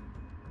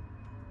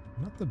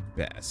 Not the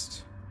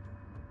best.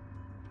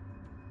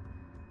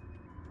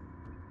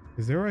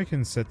 Is there a way I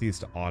can set these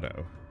to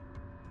auto?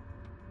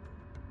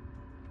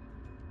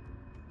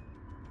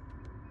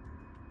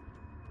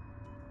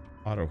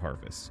 Auto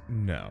harvest.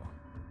 No.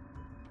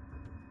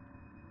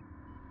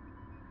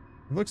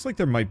 It looks like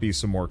there might be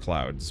some more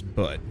clouds,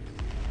 but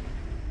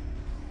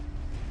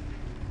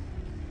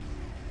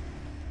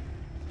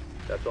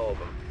That's all of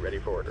them. Ready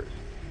for orders.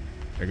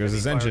 there goes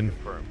his engine.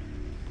 Confirmed.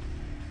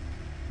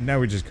 Now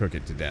we just cook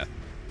it to death.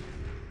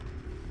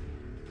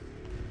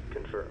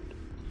 Confirmed.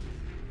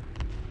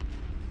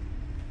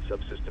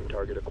 Subsystem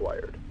target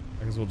acquired.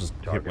 I guess we'll just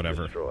hit Target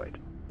whatever. destroyed.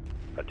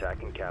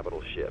 Attacking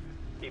capital ship.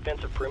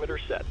 Defensive perimeter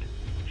set.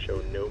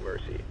 Show no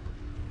mercy.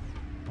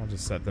 I'll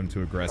just set them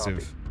to aggressive.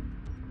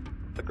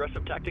 Copy.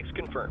 Aggressive tactics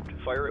confirmed.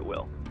 Fire at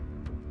will.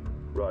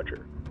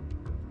 Roger.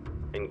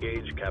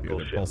 Engage The capital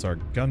other ship.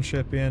 pulsar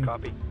gunship in.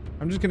 Copy.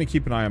 I'm just gonna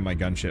keep an eye on my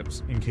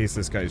gunships in case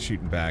this guy's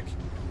shooting back.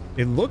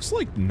 It looks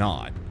like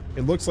not.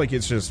 It looks like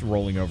it's just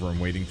rolling over and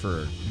waiting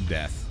for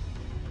death.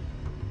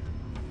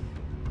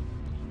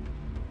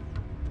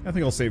 I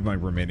think I'll save my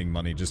remaining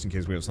money just in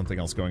case we have something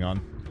else going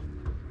on.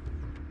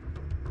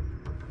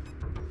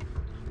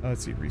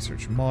 Let's see,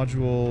 research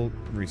module,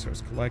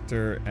 resource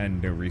collector,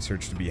 and no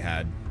research to be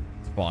had.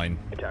 It's fine.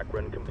 Attack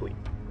run complete.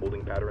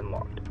 Holding pattern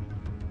locked.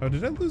 Oh,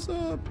 did I lose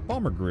a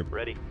bomber group?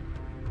 Ready.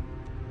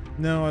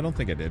 No, I don't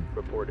think I did.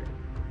 Reporting.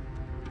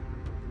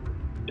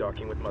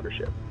 Docking with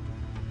mothership.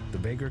 The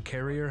Vagar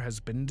carrier has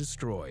been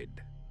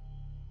destroyed.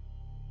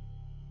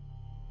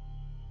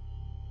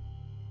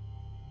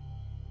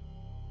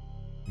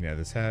 Yeah,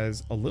 this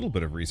has a little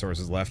bit of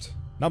resources left.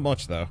 Not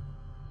much, though.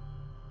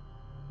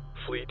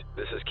 Fleet,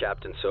 this is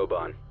Captain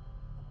Soban.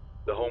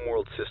 The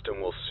Homeworld system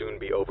will soon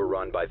be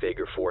overrun by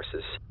Vagar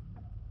forces.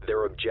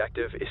 Their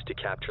objective is to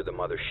capture the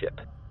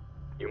mothership.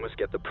 You must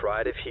get the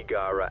Pride of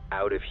Higara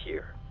out of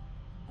here.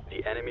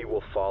 The enemy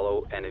will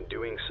follow, and in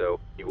doing so,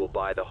 you will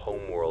buy the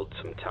Homeworld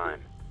some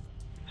time.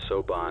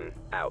 Soban,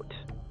 out.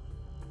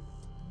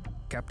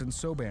 Captain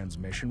Soban's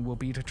mission will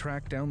be to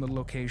track down the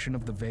location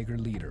of the Vagar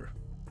leader.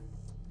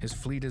 His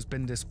fleet has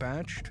been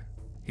dispatched.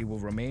 He will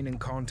remain in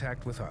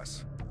contact with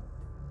us.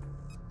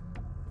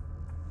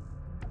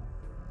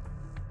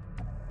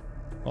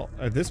 Well,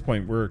 at this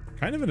point, we're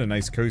kind of in a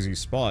nice cozy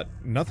spot.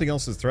 Nothing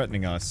else is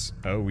threatening us.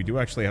 Oh, we do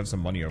actually have some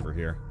money over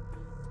here.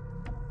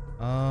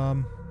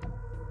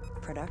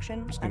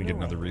 Production Just gonna get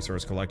underway. another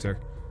resource collector.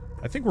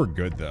 I think we're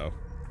good, though.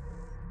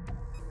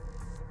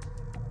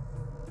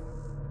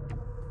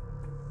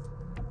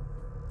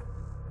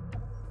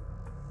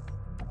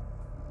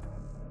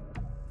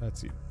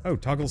 Let's see. Oh,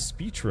 toggle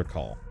speech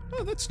recall.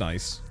 Oh, that's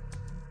nice.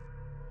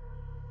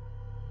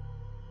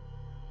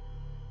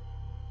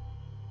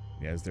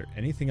 Yeah, is there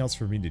anything else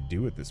for me to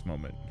do at this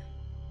moment?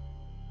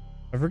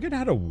 I forget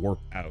how to warp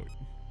out.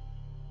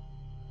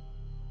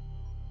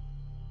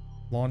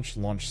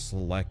 Launch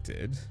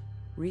selected.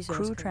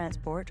 Crew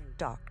transport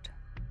docked.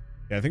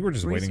 Yeah, I think we're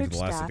just waiting for Research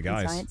the last staff of the and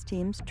guys. science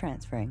teams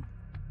transferring.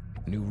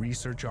 New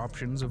research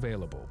options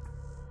available.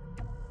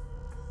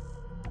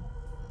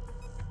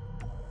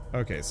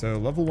 Okay, so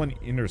level 1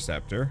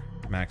 interceptor,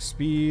 max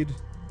speed,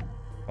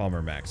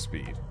 bomber max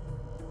speed.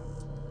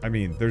 I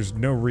mean, there's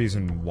no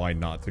reason why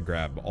not to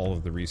grab all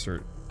of the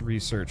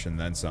research and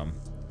then some.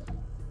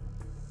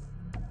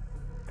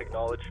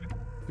 Acknowledged.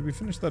 Did we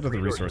finish that other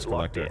resource Resources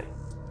locked collector?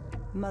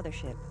 in.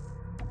 Mothership.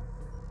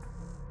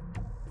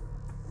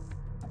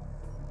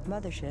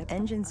 Mothership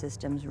engine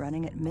systems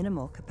running at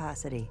minimal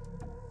capacity.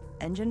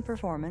 Engine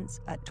performance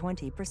at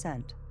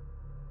 20%.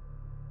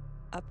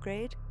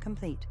 Upgrade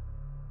complete.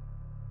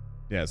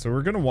 Yeah, so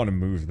we're going to want to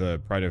move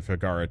the Pride of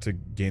Hagara to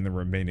gain the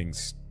remaining...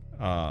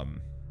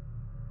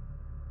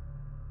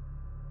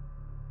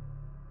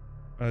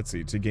 let's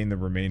see, to gain the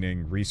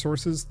remaining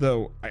resources,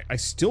 though I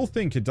still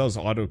think it does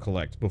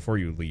auto-collect before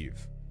you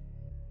leave.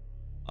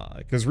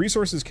 Because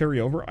resources carry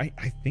over. I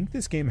think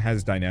this game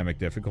has dynamic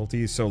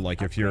difficulties, so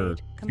like if you're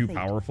too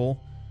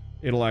powerful,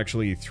 it'll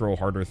actually throw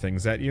harder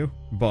things at you.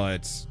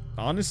 But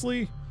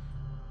honestly,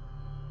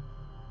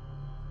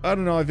 I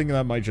don't know, I think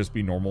that might just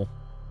be normal.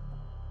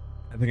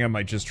 I think I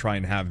might just try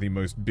and have the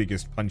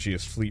biggest,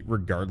 punchiest fleet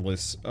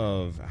regardless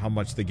of how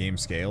much the game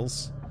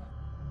scales.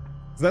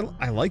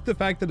 I like the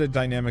fact that it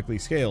dynamically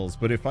scales,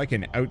 but if I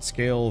can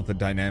outscale the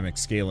dynamic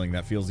scaling,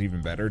 that feels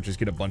even better. Just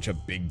get a bunch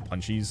of big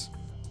punchies.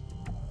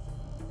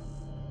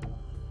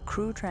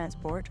 Crew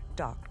transport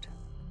docked.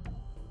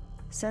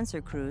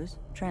 Sensor crews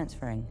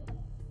transferring.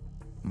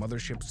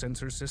 Mothership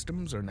sensor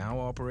systems are now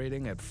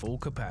operating at full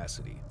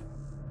capacity.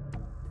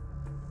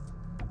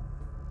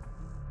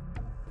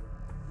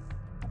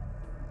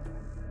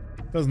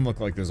 Doesn't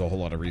look like there's a whole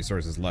lot of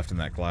resources left in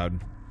that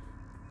cloud.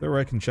 There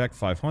I can check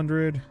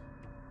 500.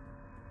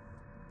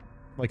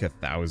 Like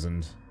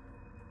 1,000.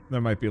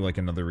 There might be like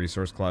another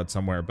resource cloud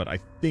somewhere, but I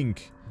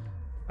think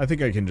I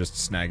can just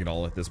snag it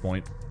all at this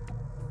point.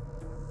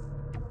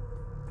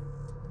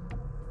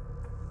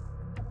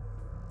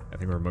 I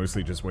think we're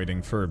mostly just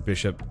waiting for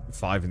Bishop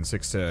 5 and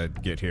 6 to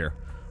get here.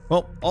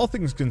 Well, all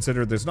things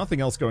considered, there's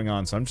nothing else going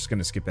on, so I'm just going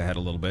to skip ahead a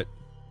little bit.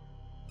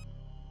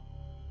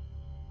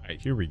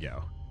 Alright, here we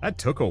go. That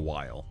took a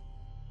while.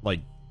 Like,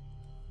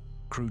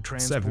 crew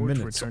 7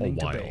 minutes, a returning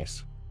to while.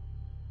 base.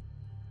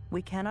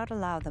 We cannot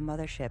allow the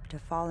mothership to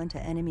fall into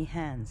enemy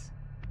hands.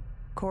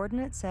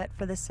 Coordinates set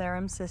for the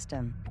Serum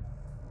system.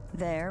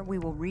 There, we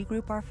will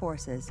regroup our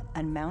forces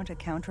and mount a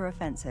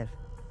counteroffensive.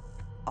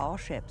 All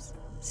ships,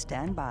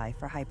 stand by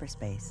for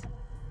hyperspace.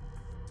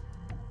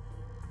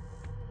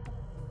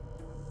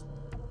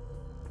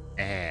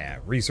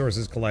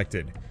 Resources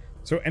collected.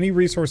 So any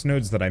resource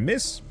nodes that I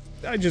miss,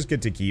 I just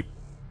get to keep.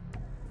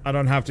 I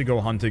don't have to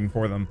go hunting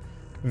for them.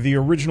 The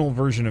original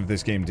version of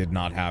this game did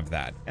not have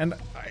that. And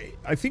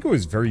I think it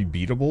was very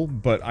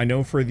beatable, but I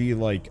know for the,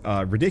 like,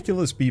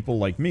 ridiculous people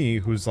like me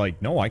who's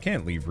like, no, I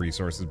can't leave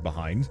resources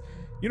behind.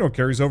 You know, it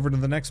carries over to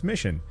the next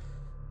mission.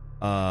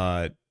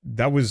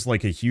 That was,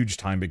 like, a huge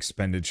time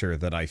expenditure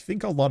that I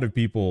think a lot of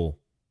people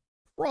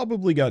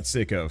probably got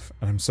sick of.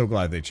 And I'm so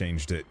glad they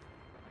changed it.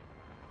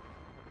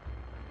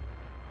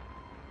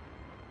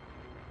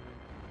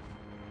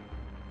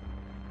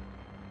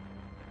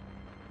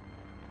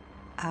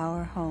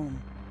 Our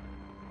home.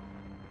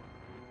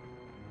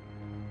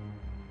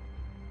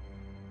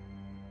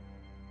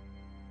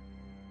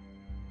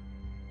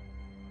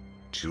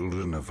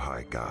 Children of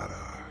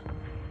Hagara,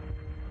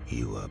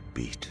 you are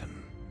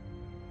beaten.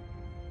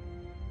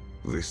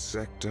 This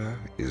sector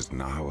is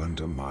now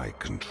under my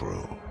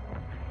control.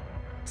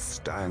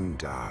 Stand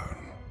down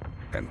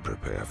and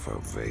prepare for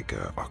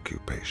Vega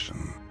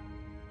occupation.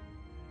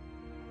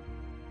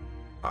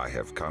 I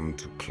have come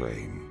to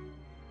claim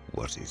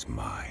what is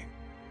mine.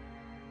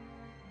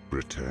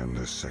 Return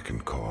the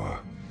second core,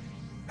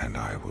 and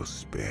I will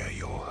spare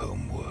your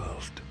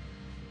homeworld.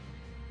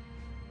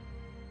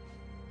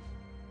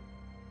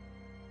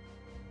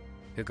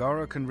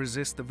 Hagara can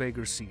resist the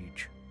Vega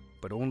siege,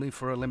 but only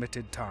for a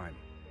limited time.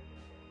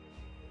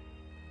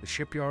 The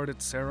shipyard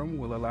at Serum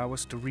will allow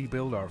us to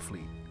rebuild our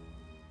fleet.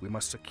 We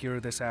must secure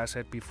this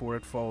asset before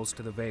it falls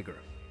to the Vega.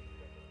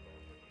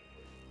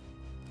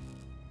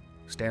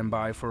 Stand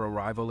by for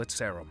arrival at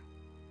Serum.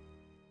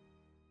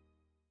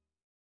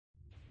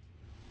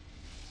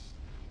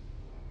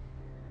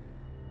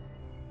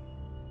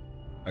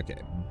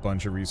 Okay,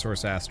 bunch of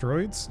resource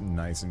asteroids.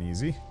 Nice and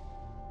easy.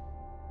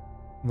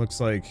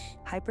 Looks like...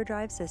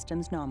 Hyperdrive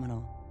systems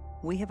nominal.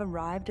 We have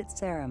arrived at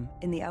Serum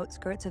in the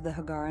outskirts of the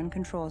Hagaran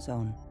control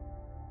zone.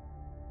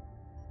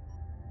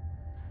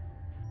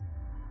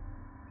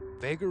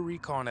 Vega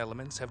recon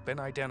elements have been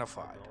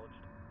identified.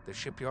 The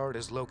shipyard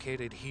is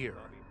located here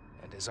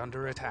and is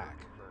under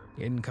attack.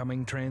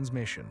 Incoming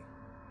transmission.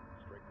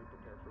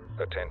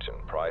 Attention,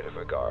 Pride of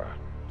Hagara.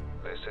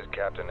 This is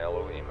Captain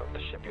Elohim of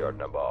the shipyard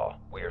Nabal.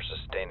 We are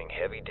sustaining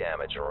heavy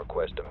damage and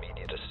request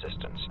immediate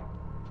assistance.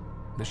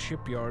 The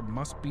shipyard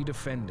must be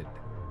defended.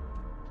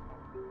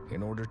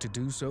 In order to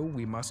do so,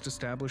 we must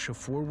establish a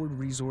forward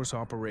resource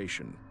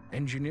operation.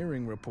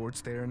 Engineering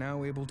reports they are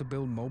now able to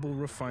build mobile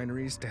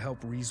refineries to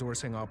help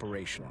resourcing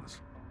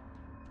operations.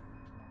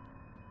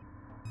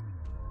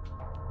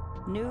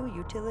 New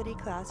utility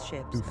class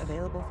ships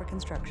available for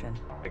construction.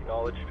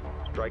 Acknowledged.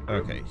 Strike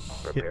group. Okay,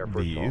 Prepare hit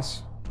for these.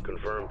 assault.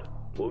 Confirmed.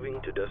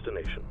 Moving to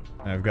destination.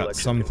 I've got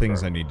Collection some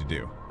things I confirmed. need to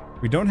do.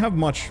 We don't have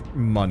much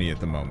money at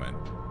the moment,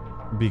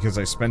 because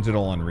I spent it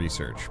all on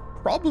research.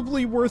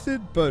 Probably worth it,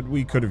 but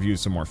we could have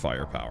used some more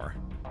firepower.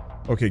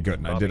 Okay, good,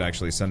 and I did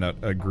actually send out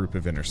a group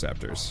of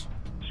interceptors.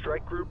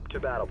 Strike group to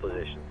battle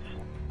positions.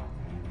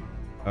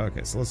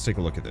 Okay, so let's take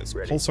a look at this.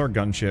 Ready. Pulsar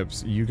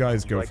gunships, you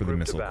guys go Strike for the group to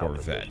missile battle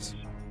corvette.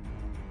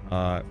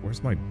 positions.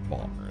 Where's my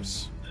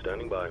bombers?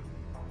 Standing by.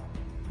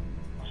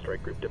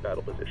 Strike group to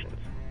battle positions.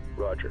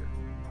 Roger.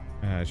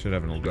 I should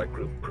have an elite. Strike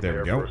group There we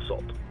prepare go. for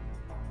assault.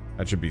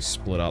 That should be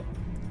split up.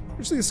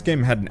 Actually, this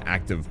game had an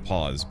active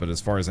pause, but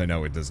as far as I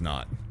know, it does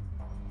not.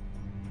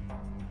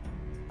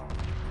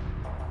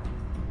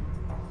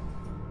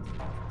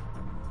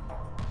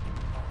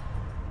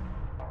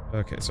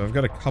 Okay, so I've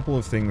got a couple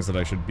of things that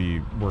I should be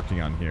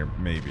working on here,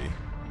 maybe.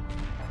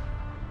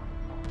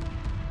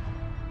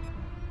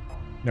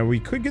 Now, we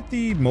could get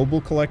the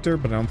mobile collector,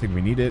 but I don't think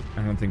we need it.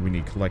 I don't think we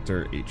need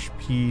collector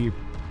HP.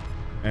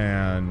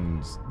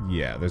 And,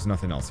 yeah, there's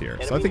nothing else here.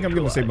 So I think I'm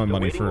going to save my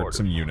money for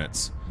some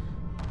units.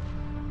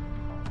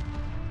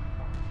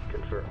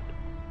 Confirmed.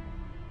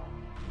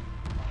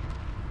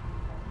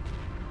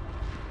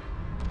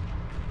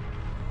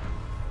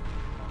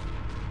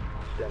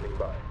 Standing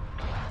by.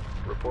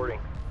 Reporting.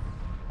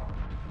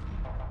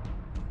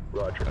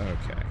 Roger.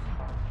 Okay.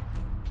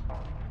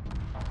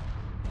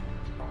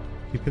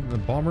 Keep hitting the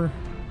bomber.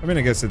 I mean,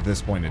 I guess at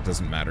this point it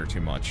doesn't matter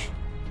too much.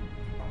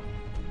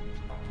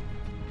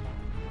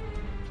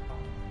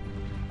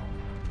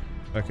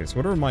 Okay, so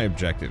what are my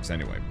objectives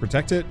anyway?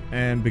 Protect it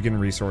and begin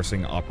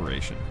resourcing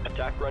operation.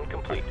 Attack run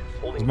complete.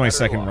 This is my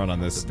second run on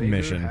this The Vader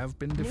mission. have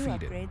been New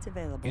defeated. upgrades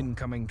available.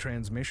 Incoming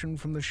transmission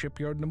from the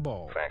shipyard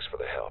Nabal. Thanks for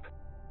the help.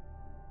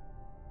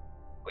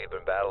 We've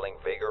been battling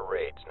Vager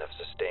raids and have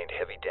sustained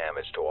heavy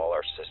damage to all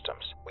our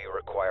systems. We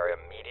require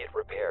immediate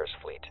repairs,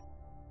 fleet.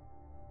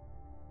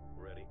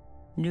 Ready.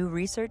 New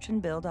research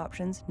and build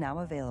options now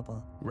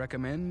available.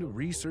 Recommend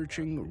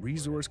researching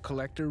resource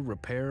collector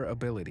repair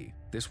ability.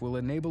 This will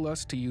enable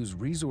us to use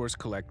resource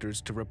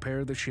collectors to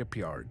repair the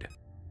shipyard.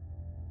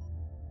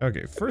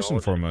 Okay, first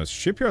and foremost,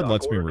 shipyard Dock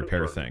lets me order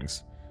repair confirmed.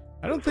 things.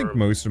 I don't think Confirmed.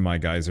 most of my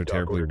guys are Dock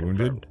terribly order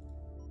wounded, confirmed.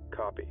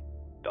 Copy.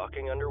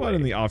 Docking underway. but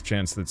in the off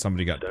chance that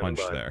somebody got Standing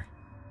punched by. there.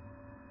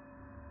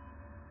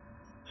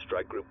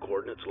 Strike group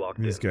coordinates locked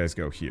These in. guys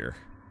go here.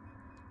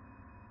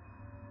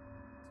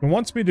 It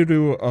wants me to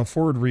do a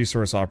forward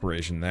resource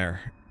operation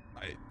there.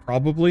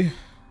 Probably.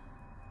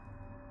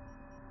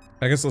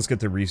 I guess let's get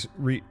the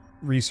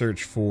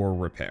research for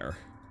repair.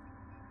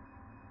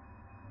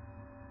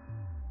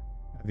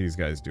 How are these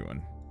guys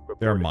doing?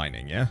 They're Reporting.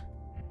 mining, yeah?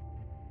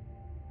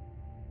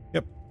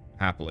 Yep,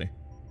 happily.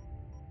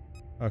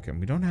 Okay,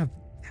 we don't have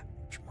that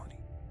much money.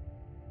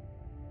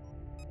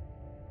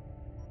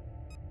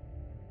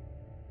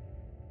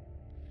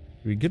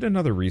 We get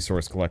another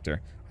resource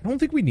collector. I don't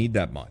think we need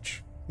that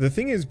much. The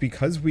thing is,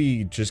 because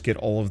we just get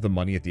all of the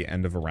money at the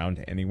end of a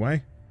round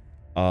anyway,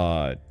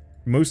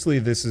 mostly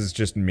this is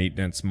just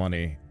maintenance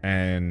money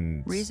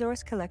and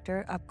Resource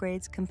collector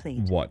upgrades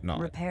complete. whatnot.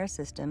 Repair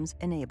systems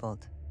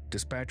enabled.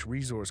 Dispatch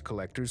resource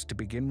collectors to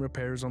begin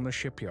repairs on the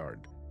shipyard.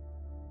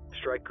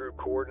 Strike group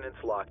coordinates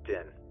locked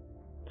in.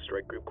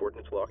 Strike group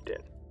coordinates locked in.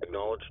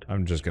 Acknowledged.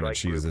 I'm just going to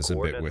Strike cheese group this a bit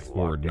coordinates with locked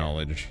forward in.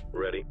 knowledge.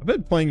 Ready. I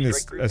bet playing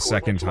this Strike group a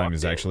second coordinates time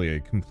is locked in. actually a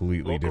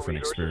completely Local different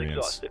resources experience.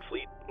 exhausted,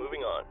 fleet.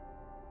 Moving on.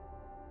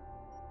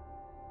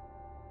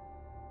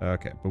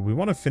 Okay, but we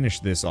want to finish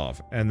this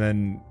off and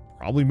then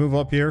probably move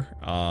up here.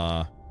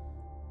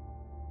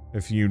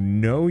 If you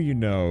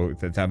know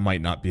that that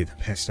might not be the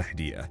best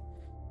idea.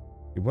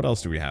 What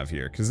else do we have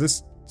here? Because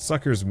this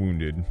sucker's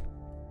wounded.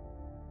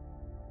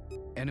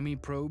 Enemy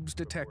probes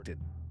detected.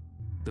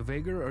 The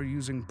Vager are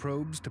using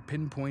probes to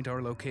pinpoint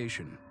our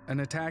location. An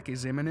attack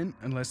is imminent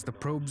unless the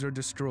probes are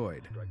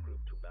destroyed. Strike group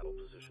to battle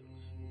positions.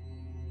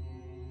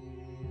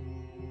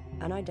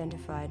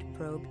 Unidentified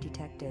probe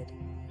detected.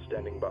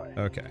 Standing by.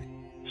 Okay.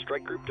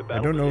 Strike group to I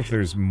battle don't know if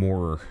positions. there's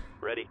more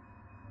Ready.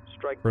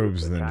 Strike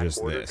probes group than attack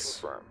just order this.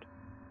 Confirmed.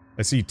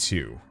 I see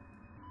 2.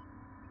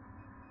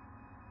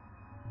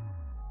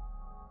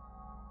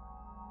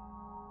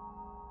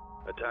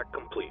 Attack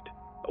complete.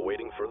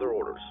 Awaiting further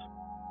orders.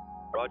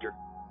 Roger.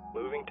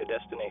 Moving to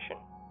destination.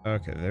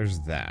 Okay, there's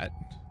that.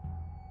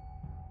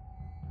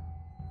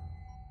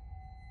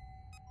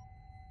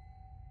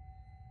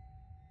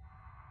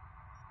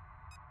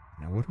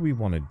 Now, what do we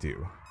want to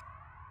do?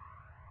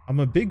 I'm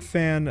a big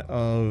fan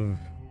of...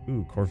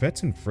 Ooh,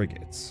 corvettes and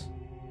frigates.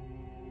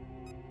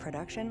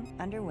 Production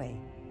underway.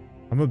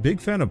 I'm a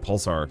big fan of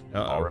Pulsar.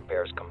 All Uh-oh.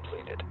 repairs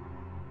completed.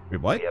 Wait,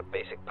 what? We have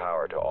basic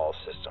power to all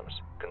systems.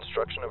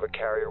 Construction of a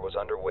carrier was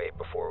underway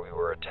before we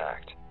were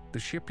attacked. The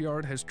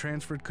shipyard has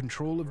transferred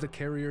control of the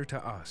carrier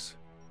to us.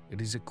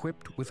 It is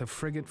equipped with a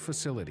frigate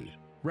facility.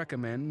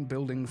 Recommend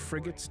building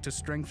frigates to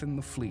strengthen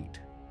the fleet.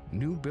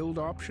 New build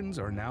options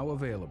are now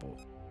available.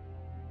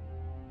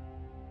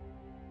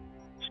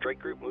 Strike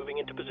group moving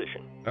into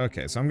position.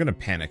 Okay, so I'm going to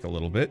panic a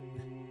little bit.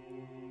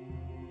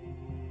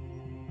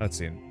 Let's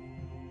see.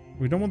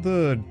 We don't want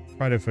the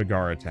Pride of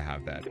Fagara to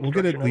have that. We'll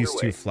get at Construction least 2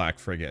 underway. flak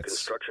frigates.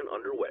 Construction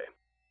underway.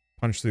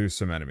 Punch through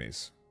some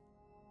enemies.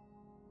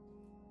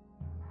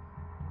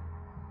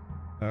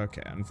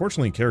 Okay,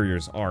 unfortunately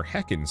carriers are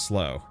heckin'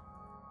 slow.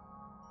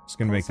 It's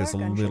gonna make this a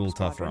Pulsar gunship little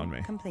tougher squadron on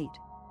me. Complete.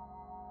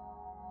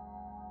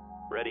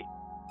 Ready.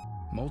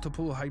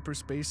 Multiple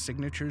hyperspace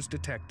signatures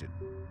detected.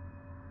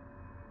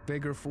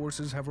 Vager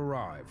forces have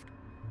arrived.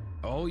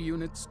 All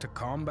units to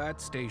combat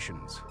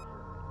stations.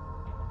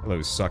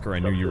 Hello, sucker. I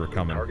knew you were Subsystem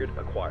coming. Target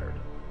acquired.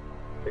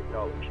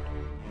 Acknowledged.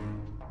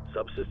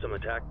 Subsystem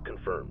attack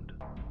confirmed.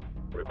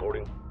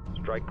 Reporting.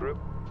 Strike group,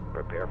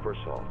 prepare for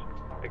assault.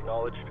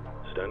 Acknowledged.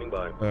 Standing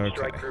by. Okay.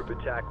 Strike group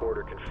attack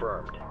order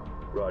confirmed.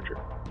 Roger.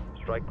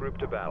 Strike group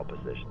to battle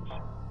positions.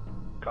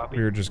 Copy.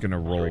 We're just gonna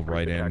roll Strike group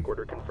right in. attack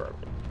order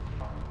confirmed.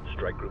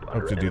 Strike group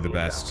under Hope to do the enemy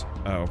best.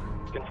 Oh,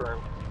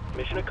 Confirmed.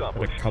 Mission got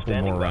accomplished. a couple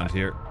Standing more by. around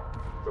here.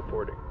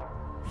 Reporting.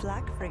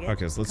 Flak frigate.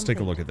 Okay, so let's take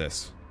a look at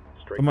this.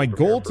 Strike But my group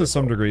prepare goal for to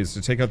some assault. degree is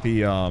to take out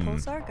the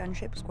Pulsar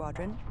gunship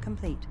squadron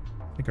complete.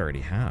 I think I already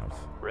have.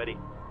 Ready.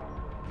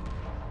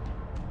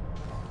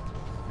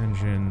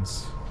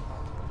 Engines.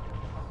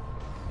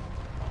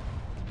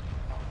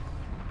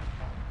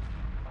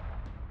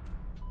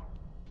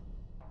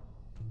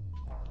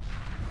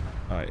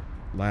 Alright,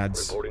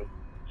 lads. Reporting.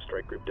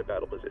 Strike group to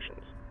battle positions.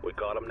 We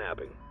caught him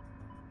napping.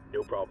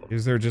 No problem.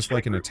 Is there just Strike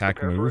like an group attack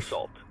prepare for move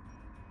assault.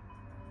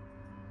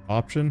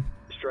 option?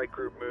 Strike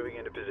group moving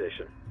into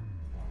position.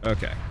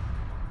 Okay.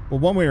 Well,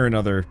 one way or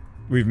another,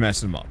 we've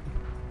messed them up.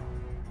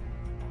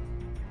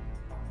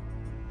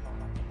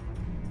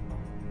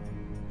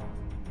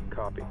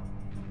 Copy.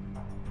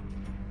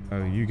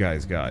 Oh, you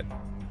guys got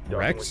Docking with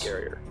Rex?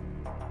 carrier.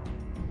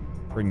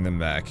 Bring them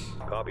back.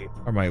 Copy.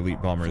 How are my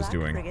elite bombers Flak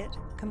doing? frigate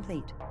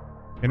complete.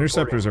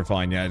 Interceptors are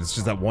fine, yeah, it's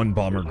just that one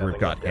bomber There's group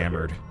nothing got up there.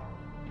 hammered.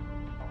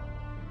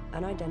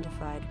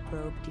 Unidentified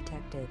probe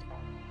detected.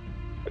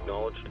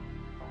 Acknowledged.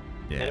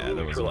 Yeah, Enemy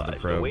that was another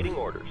neutralized. probe. Awaiting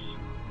orders.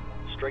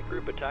 Strike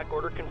group attack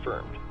order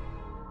confirmed.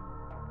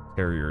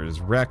 Carrier is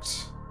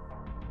wrecked.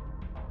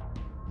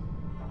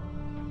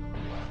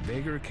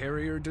 Vager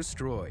carrier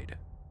destroyed.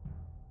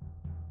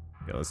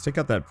 Yeah, let's take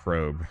out that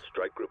probe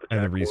Strike group attack and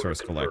the order resource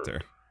confirmed.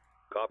 collector.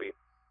 Copy.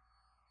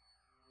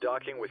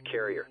 Docking with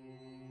carrier.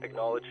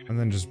 Acknowledged. And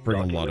then just bring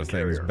a Docking lot with of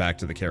things carrier. back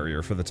to the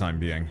carrier for the time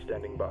being.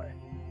 Standing by.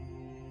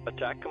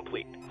 Attack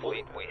complete.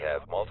 Fleet, we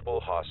have multiple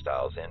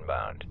hostiles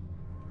inbound.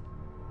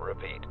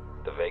 Repeat,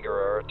 the Vager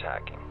are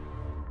attacking.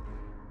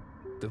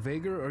 The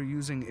Vager are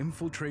using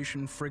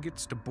infiltration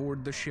frigates to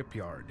board the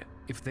shipyard.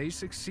 If they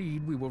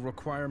succeed, we will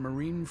require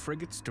marine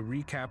frigates to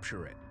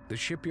recapture it. The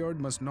shipyard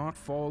must not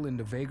fall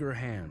into Vager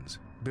hands.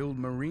 Build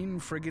marine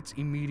frigates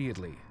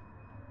immediately.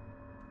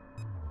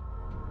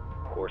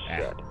 Course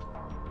set.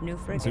 New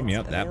frigates zoom me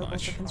out that available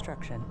much. for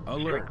construction. Strike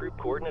Alert. group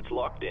coordinates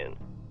locked in.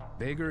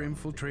 Vager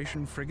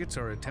infiltration frigates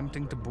are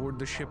attempting to board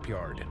the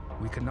shipyard.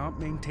 We cannot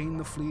maintain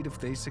the fleet if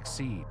they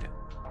succeed.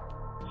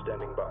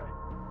 Standing by.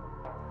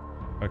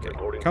 Okay, a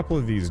Reporting. couple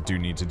of these do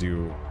need to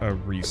do a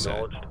reset.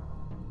 Acknowledged.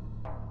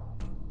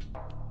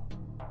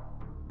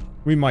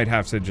 We might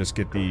have to just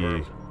get the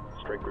Confirmed.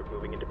 Strike group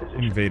moving into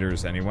position.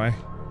 invaders anyway.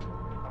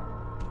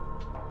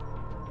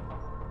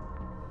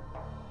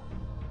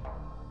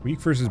 Weak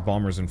versus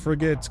bombers and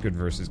frigates, good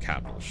versus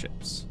capital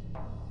ships.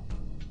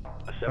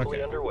 Assembly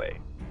Okay. underway.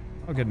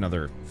 I'll get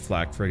another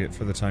flak frigate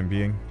for the time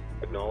being.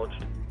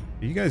 Acknowledged.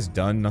 Are you guys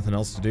done? Nothing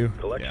else to do?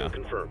 Collection Yeah.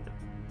 confirmed.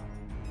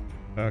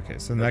 Okay,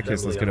 so in that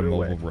case, let's get a Assembly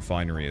mobile underway.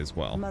 refinery as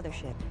well.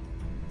 Mothership.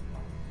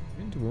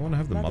 Do we want to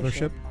have the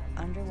mothership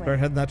Underway. start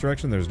heading that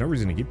direction? There's no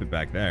reason to keep it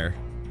back there.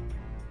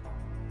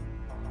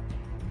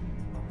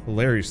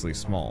 Hilariously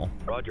small.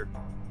 Roger.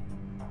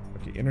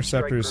 Okay,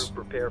 interceptors Strike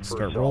group prepare for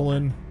start assault.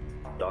 rolling.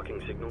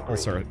 Docking signal. All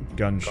start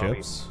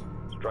gunships.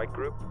 Strike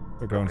group.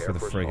 They're going for prepare the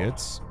assault.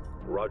 frigates.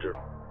 Roger.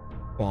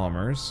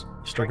 Bombers.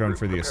 Strike Start going group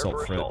for the prepare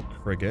assault for assault.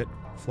 frigate.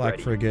 Flak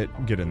Ready.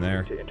 frigate, get in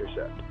there. To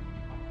intercept.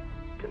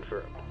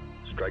 Confirmed.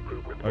 Strike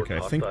group report Okay,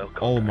 I think hostile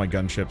all of my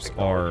contact. gunships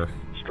are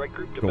Acknowledged. Strike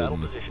group to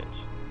golden. battle positions.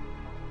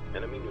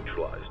 Enemy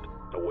neutralized.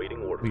 Awaiting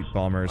orders. elite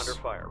bombers.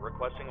 Under fire.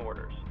 Requesting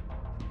orders.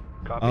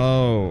 Copy.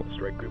 Oh,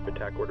 Strike group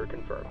attack order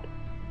confirmed.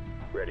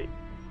 Ready.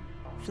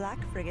 Flak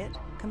frigate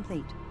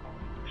complete.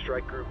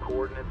 Strike group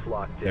coordinates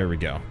locked in. there we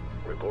go.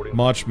 Reporting.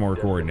 Much more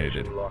Destination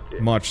coordinated. locked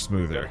in. Much Got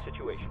smoother. a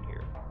situation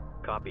here.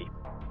 Copy.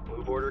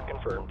 Move order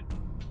confirmed.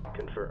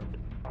 Confirmed.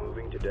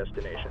 Moving to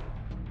destination.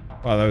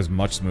 Wow, that was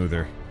much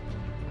smoother.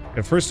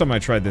 The first time I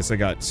tried this, I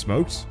got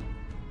smoked.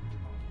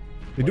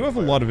 They do have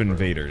a lot of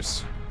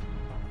invaders.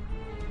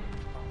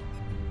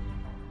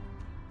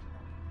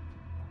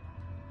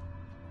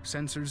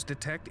 Sensors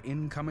detect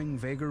incoming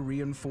Vager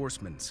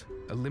reinforcements.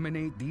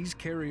 Eliminate these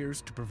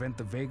carriers to prevent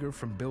the Vager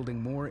from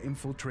building more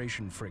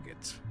infiltration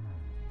frigates.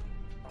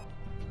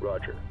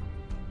 Roger.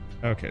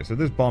 Okay, so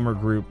this bomber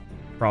group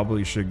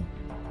probably should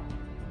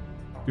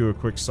do a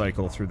quick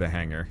cycle through the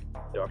hangar.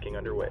 Docking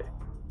underway.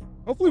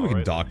 Hopefully we can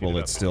Alright, dock let's while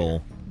get it's up in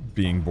still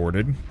being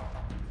boarded.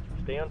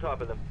 Stay on top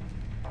of them.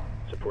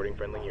 Supporting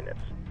friendly units.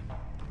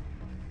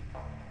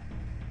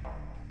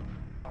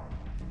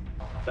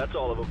 That's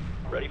all of them.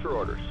 Ready for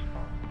orders.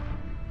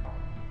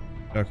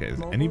 Okay, is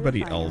Mobile anybody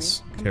refinery else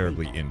complete.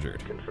 terribly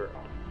injured? Confirmed.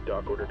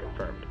 Dock order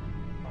confirmed.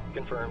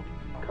 Confirmed.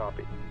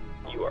 Copy.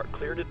 You are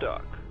clear to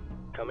dock.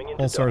 Coming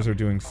into Pulsars dock. are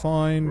doing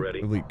fine.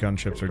 Ready. Elite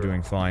gunships are Confirmed.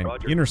 doing fine.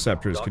 Roger.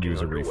 Interceptors could Docking use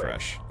a underway.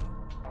 refresh.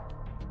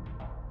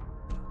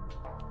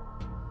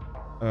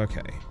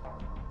 Okay.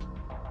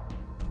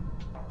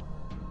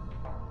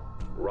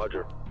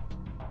 Roger.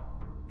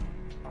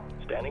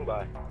 Standing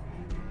by.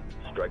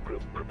 Strike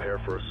group, prepare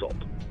for assault.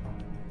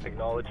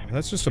 Acknowledged.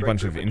 That's just a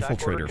bunch of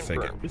infiltrator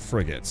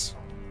frigates.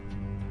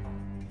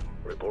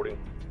 Reporting.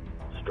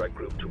 Strike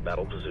group to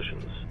battle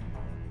positions.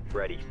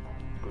 Ready.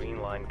 Green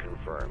line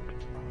confirmed.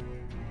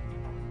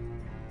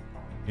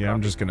 Yeah,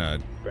 I'm just gonna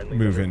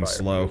move in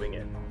slow. Moving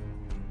in.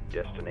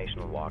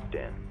 Destination locked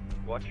in.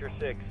 Watch your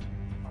 6.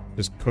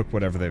 Just cook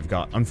whatever they've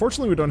got.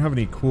 Unfortunately, we don't have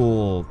any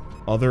cool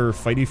other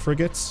fighty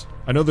frigates.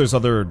 I know there's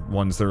other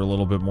ones that are a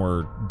little bit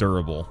more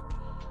durable.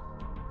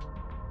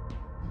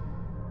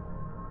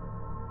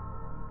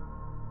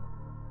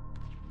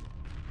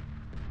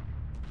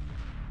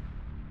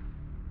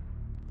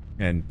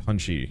 And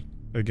punchy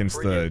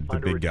against the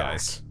big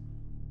guys.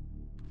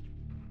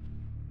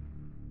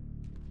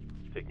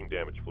 Taking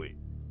damage, fleet.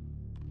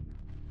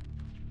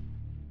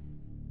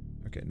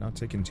 Okay, not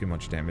taking too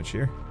much damage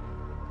here.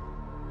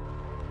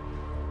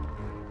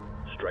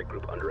 Strike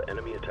group under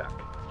enemy attack.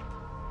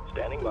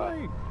 Standing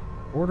by.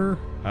 Order?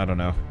 I don't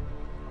know.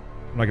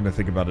 I'm not going to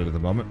think about it at the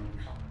moment.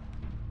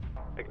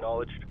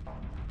 Acknowledged.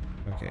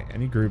 Okay,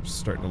 any groups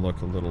starting to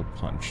look a little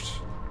punched.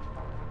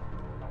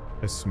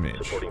 A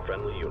smidge. Supporting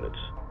friendly units.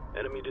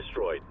 Enemy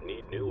destroyed.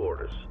 Need new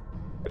orders.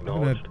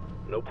 Acknowledged.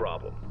 No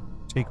problem.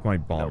 Take my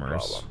No bombers.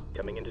 problem.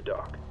 Coming into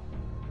dock.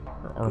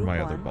 Where are my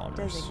other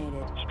bombers?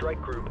 Designated.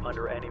 Strike group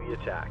under enemy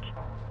attack.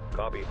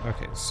 Copy.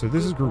 Okay, so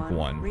this is group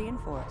 1.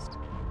 Reinforced.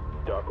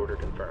 Dock order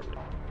confirmed.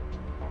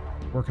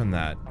 Work on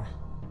that.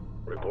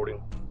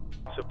 Reporting.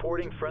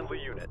 Supporting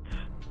friendly units.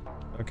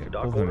 Okay,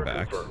 Dock pull them order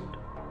back. confirmed.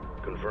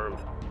 Confirmed.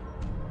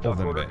 Pull Dock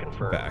them order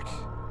confirmed. back.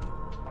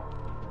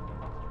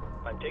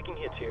 I'm taking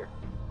hits here.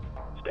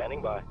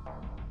 Standing by.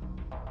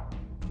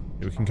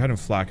 We can kind of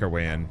flak our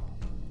way in.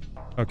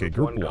 Okay,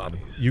 Group group 1. one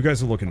copies. You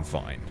guys are looking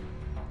fine.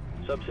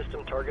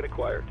 Subsystem target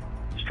acquired.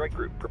 Strike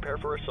group, prepare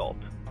for assault.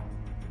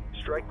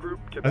 Strike group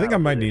to I think I battle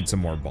might need positions. some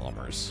more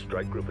bombers.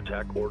 Strike group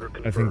attack order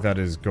confirmed. I think that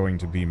is going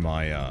to be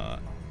my,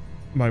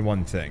 my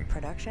one thing.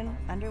 Production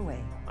underway.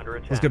 Under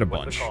attack. Let's get a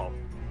What's the bunch. call?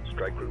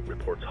 Strike group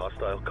reports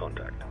hostile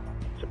contact.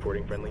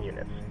 Supporting friendly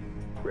units.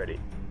 Ready.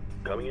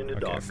 Coming into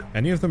Okay, dock. if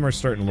any of them are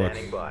starting to look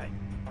Standing by.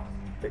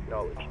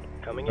 Acknowledged.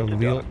 Coming a into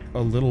little, dock. a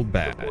little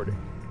bad. Reporting.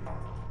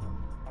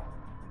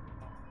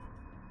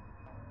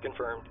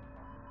 Confirmed.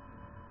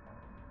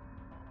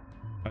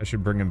 I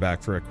should bring him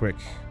back for a quick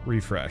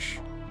refresh.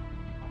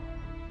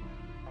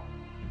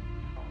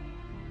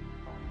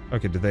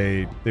 Okay, did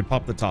they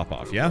pop the top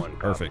off? Yeah? One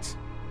copy. Perfect.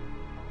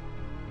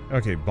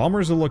 Okay,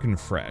 bombers are looking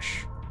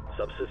fresh.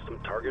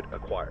 Subsystem target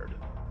acquired.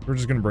 We're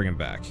just gonna bring him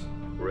back.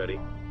 Ready.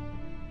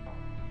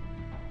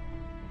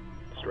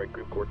 Strike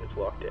group coordinates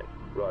locked in.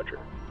 Roger.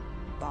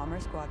 Bomber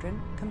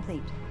squadron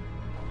complete.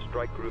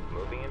 Strike group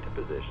moving into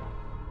position.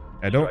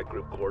 I don't Strike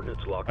group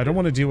coordinates locked I don't in.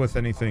 want to deal with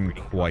anything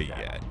Reading quite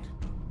contact.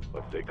 yet.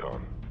 Let's stay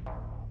calm.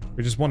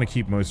 We just want to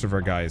keep most of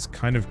our guys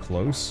kind of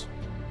close,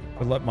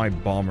 but let my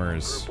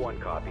bombers Group 1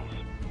 copies.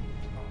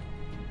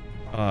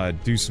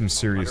 do some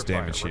serious Under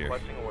fire. damage here.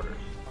 Requesting orders.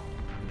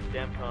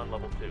 Damcon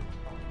level 2.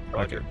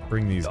 Okay,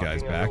 bring these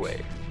guys Docking back.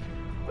 underway.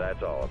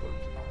 That's all of them.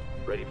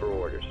 Ready for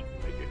orders.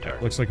 Make your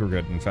turn. Looks like we're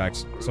good, in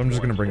fact, Group so I'm just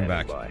one gonna bring him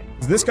back. standing by.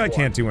 'Cause this guy Group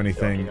can't do one,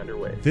 anything. docking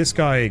underway. This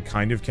guy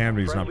kind of can, but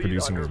he's not Friendlies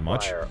producing under as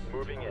much. fire.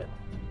 Moving in.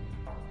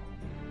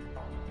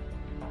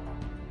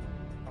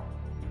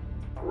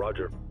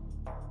 Roger.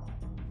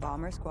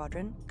 Bomber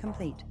squadron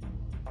complete.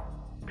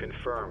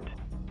 Confirmed.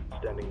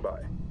 Standing by.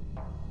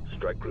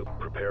 Strike group,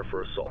 prepare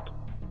for assault.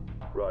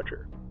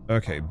 Roger.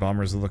 Okay,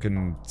 bombers are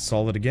looking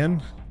solid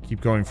again.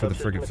 Keep going for the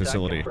Subsystem frigate attack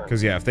facility. confirmed.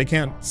 Because, yeah, if they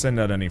can't send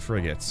out any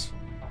frigates...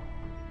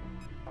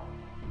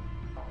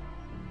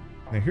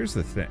 Now, here's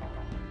the thing.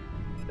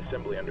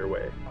 Assembly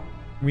underway.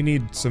 We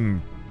need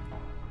some...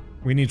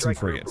 We need some Strike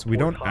group frigates. We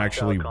don't reports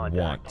actually hostile contact.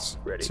 want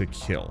Ready. to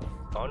kill.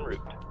 En route.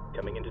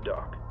 Coming into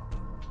dock.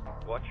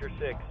 Watch your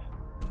 6.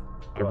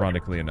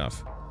 Ironically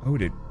enough. Oh,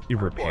 did it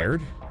Group one.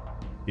 repaired?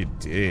 It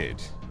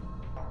did.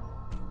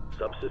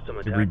 Subsystem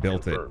It attack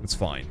rebuilt it. confirmed. It's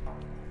fine.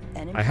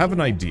 Enemy I have an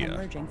unit idea.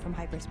 Emerging from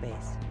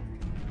hyperspace.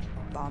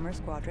 Bomber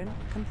squadron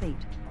complete.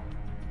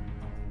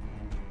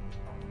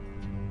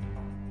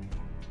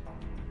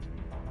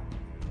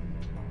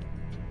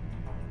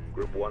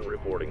 Group 1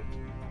 reporting.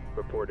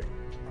 Reporting.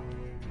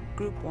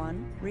 Group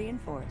 1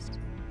 reinforced.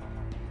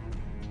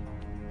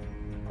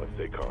 Let's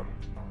stay calm.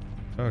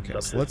 Okay, so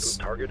Subsystem let's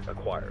target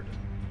acquired.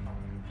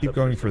 keep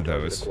going for Subsystem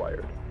target those.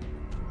 Acquired.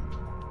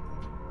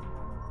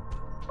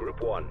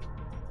 Group 1.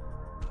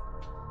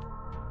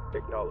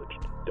 Acknowledged.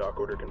 Dock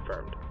order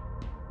confirmed.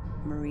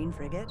 Marine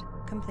frigate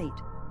complete.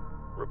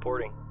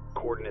 Reporting.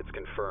 Coordinates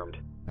confirmed.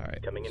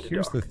 Alright, Coming into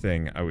here's dock. the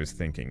thing I was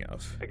thinking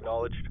of.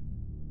 Acknowledged.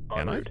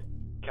 Can En I? route.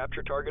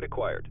 Capture target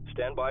acquired.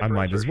 Stand by I for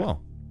might as insertion.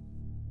 well.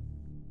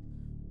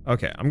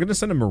 Okay, I'm gonna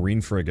send a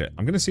marine frigate.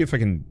 I'm gonna see if I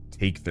can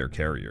take their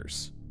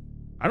carriers.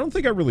 I don't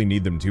think I really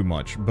need them too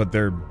much, but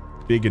they're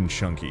big and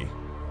chunky.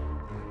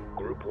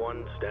 Group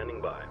 1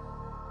 standing by.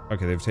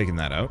 Okay, they've taken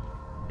that out.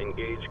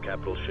 Engage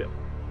capital ship.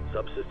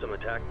 Subsystem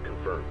attack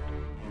confirmed.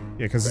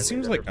 Yeah, because it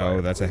seems like...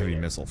 Oh, that's a heavy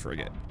missile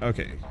frigate.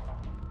 Okay.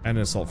 And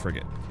an assault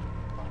frigate.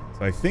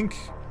 So I think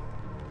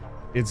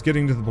it's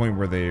getting to the point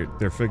where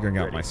they're figuring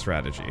out my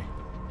strategy.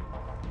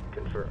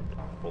 Confirmed.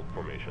 Hold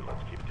formation,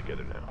 let's keep it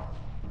together now.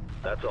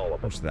 That's all of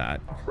them. What's that?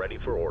 Ready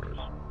for orders.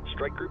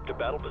 Strike group to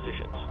battle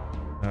positions.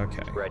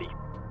 Okay. Ready.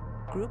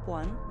 Group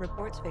 1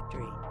 reports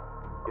victory.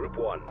 Group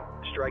 1.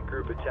 Strike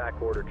group attack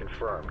order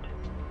confirmed.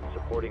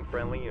 Supporting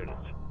friendly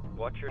units.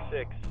 Watch your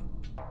 6.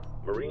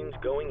 Marines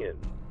going in.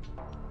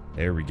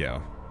 There we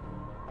go.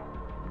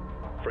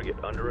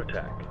 Frigate under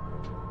attack.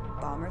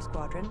 Bomber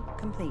squadron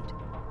complete.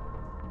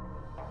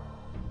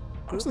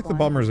 Looks Group like the 1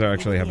 bombers are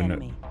actually in the having no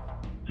enemy.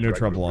 Strike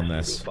trouble group on receiving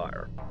this.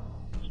 Fire.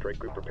 Strike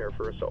group prepare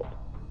for assault.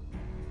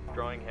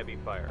 Drawing heavy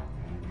fire.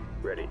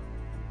 Ready.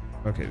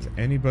 Okay, is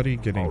anybody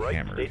getting All right,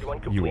 hammered? stage 1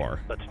 complete. You are.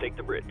 Let's take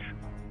the bridge.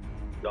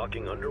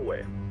 Docking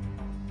underway.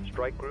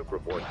 Strike group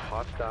reports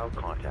hostile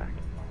contact.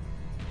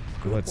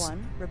 Group Let's...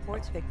 1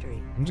 reports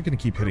victory. I'm just gonna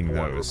keep hitting Group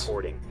 1 those.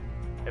 reporting.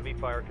 Heavy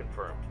fire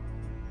confirmed.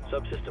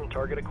 Subsystem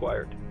target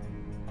acquired.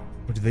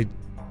 What,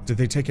 did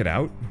they take it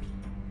out?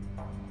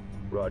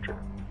 Roger.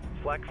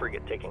 Flak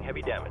frigate taking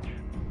heavy damage.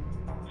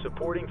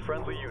 Supporting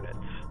friendly units.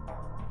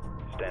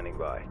 Standing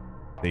by.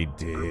 They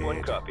did. Group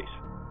 1 copies.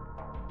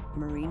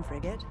 Marine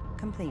frigate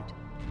complete.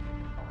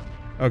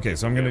 Okay,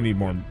 so I'm gonna need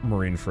more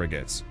marine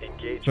frigates.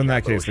 Engage So in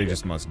that capital case, they ship.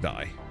 just must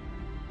die.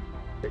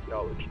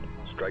 Acknowledged.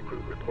 Strike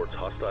group reports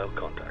hostile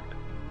contact.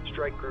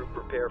 Strike group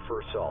prepare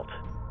for assault.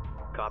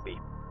 Copy.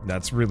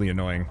 That's really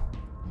annoying.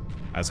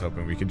 I was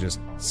hoping we could just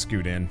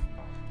scoot in.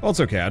 Well, it's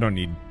okay. I don't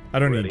need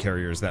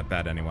carriers that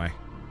bad anyway.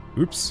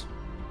 Oops.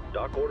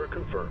 Dock order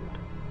confirmed.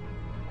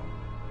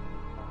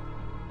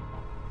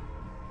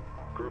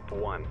 Group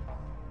 1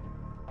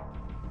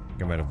 I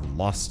think I might have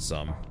lost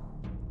some.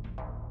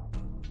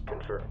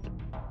 confirmed.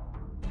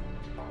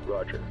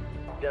 Roger.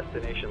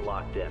 Destination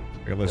locked in.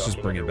 Okay, let's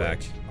just bring it back.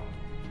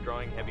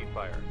 Drawing heavy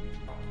fire.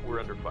 We're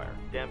under fire.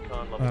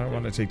 Damcon level I don't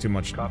want to take too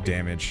much Copy.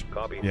 damage.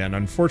 Copy. Yeah, and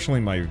unfortunately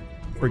my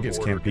frigates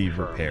Order can't be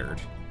confirmed.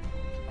 repaired.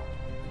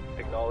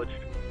 Acknowledged.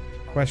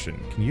 Question,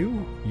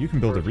 you can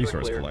build a Orders are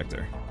resource clear.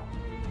 collector.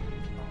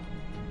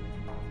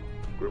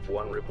 Group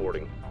 1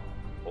 reporting.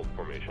 Hold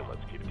formation,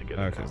 let's keep it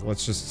together Okay, now. so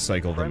let's just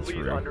cycle them Friendlies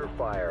through. under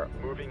fire.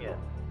 Moving in.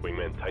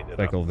 Wingman, tighten it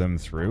Cycle up. them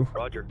through.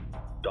 Roger.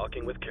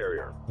 Docking with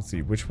carrier. Let's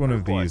see, which one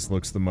of Group one. these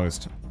looks the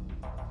most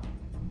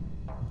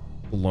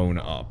blown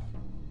up?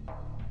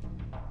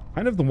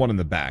 Kind of the one in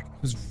the back. I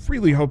was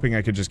really hoping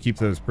I could just keep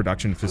those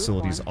production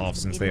facilities one off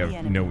is since they have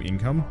defeating the no enemy.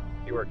 income,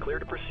 You are clear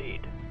to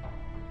proceed.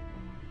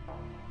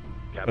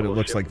 but it Capital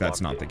looks ship like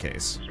that's locked not the in.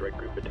 case. Strike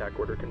group attack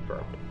order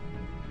confirmed.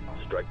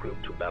 Strike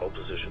group to battle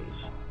positions.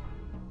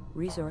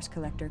 Resource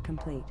collector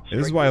complete. This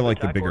is Strike why I group like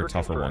the attack bigger, order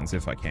tougher confirmed. ones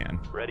if I can.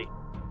 Ready.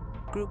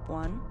 Group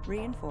 1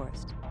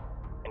 reinforced.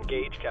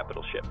 Engage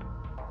capital ship.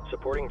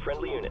 Supporting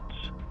friendly units.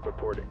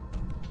 Reporting.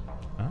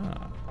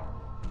 Ah.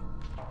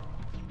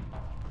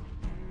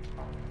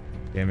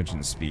 Damage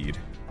and speed.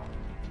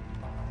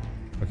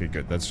 Okay,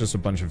 good. That's just a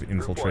bunch of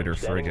infiltrator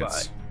standing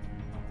frigates.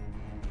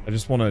 I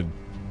just want to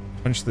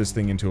punch this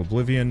thing into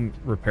oblivion,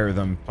 repair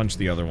them, punch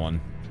the other one.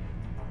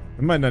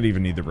 We might not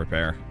even need the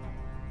repair.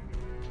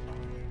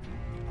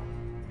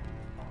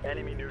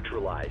 Enemy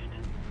neutralized.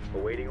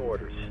 Awaiting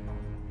orders.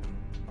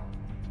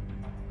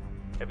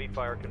 Heavy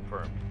fire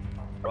confirmed.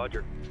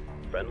 Roger.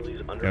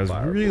 Friendlies under Yeah, I was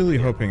fire. really Moving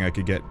in. hoping I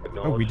could get... Oh, we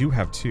Acknowledged. do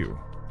have 2.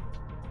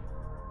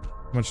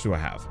 How much do I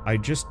have?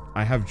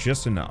 I have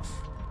just enough.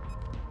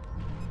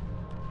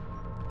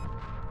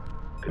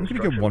 I'm gonna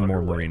get one more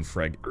Construction marine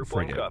underway. Group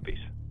 1 frigate. copies.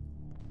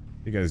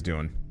 What you guys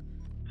doing?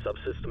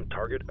 Subsystem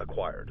target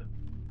acquired.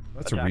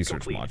 That's Attack a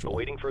research complete. module.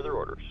 Awaiting further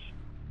orders.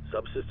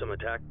 Subsystem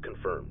attack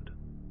confirmed.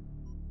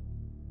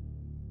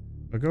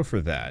 I'll go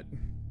for that.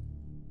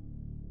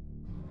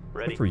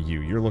 Ready. Good for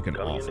you. You're looking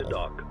Coming awful. into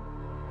dock.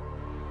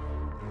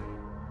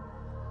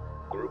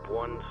 Group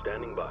 1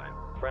 standing by.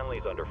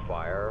 Friendlies under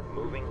fire.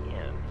 Moving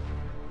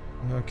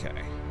in.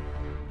 Okay.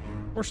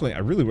 Fortunately, I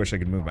really wish I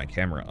could move my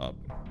camera up.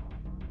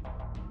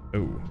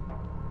 Oh.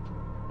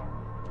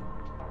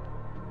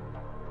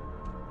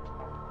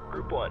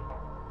 Group 1.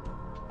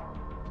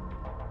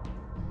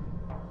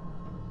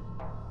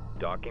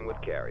 Docking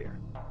with carrier.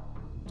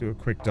 Do a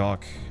quick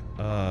dock.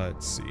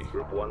 Let's see.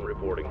 Group 1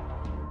 reporting.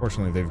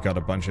 Fortunately, they've got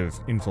a bunch of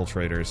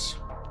infiltrators.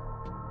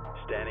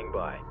 Standing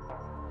by.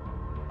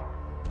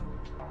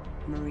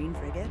 Marine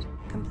frigate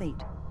complete.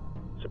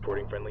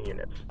 Supporting friendly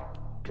units.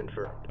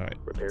 Confirmed. Alright,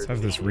 Repairs let's have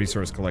this initiated.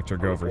 resource collector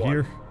go Group over 1.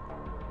 here.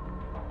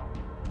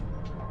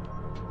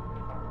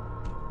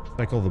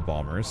 Cycle the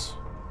bombers.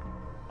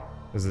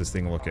 How's this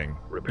thing looking?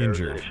 Repairs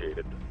Injured.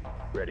 initiated.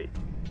 Ready.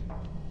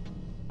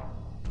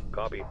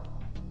 Copy.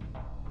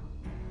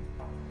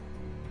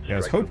 Yeah, I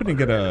was Strike hoping to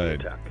group get under a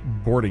enemy attack.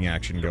 boarding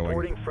action going,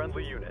 Supporting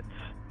friendly units.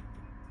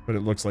 but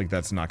it looks like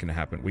that's not going to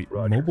happen. Wait,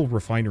 Roger. mobile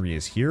refinery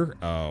is here?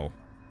 Oh.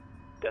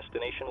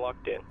 Destination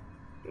locked in.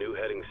 New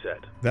heading set.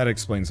 That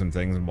explains some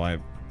things and why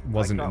it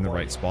wasn't in the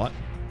right spot.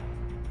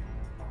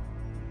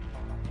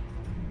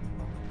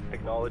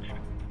 Acknowledged.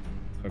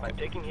 Okay. I'm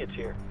taking hits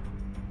here.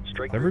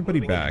 Strike Everybody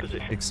group moving back, into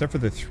position. except for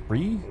the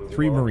three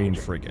all Marine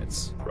engines.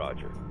 frigates.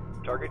 Roger.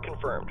 Target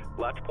confirmed.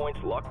 Latch points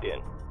locked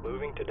in.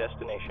 Moving to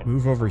destination.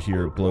 Move over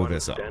here, Group blow 1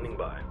 this up. standing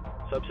by.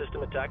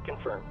 Subsystem attack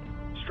confirmed.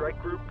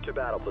 Strike group to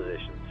battle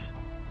positions.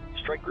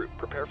 Strike group,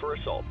 prepare for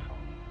assault.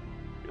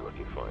 You're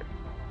looking fine.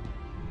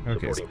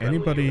 Okay, is Supporting friendly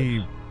anybody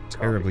units.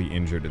 terribly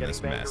injured in Getting this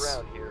banged mess?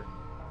 around here.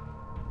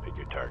 Pick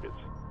your targets.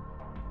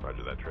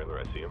 Roger that trailer,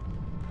 I see him.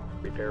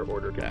 Repair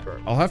order Yeah,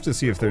 confirmed. I'll have to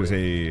see if there's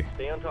a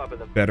Stay on top of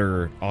them.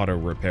 better auto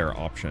repair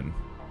option.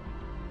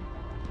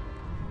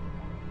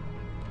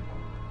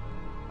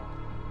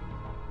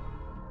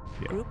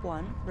 Yeah. Group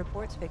 1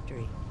 reports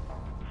victory.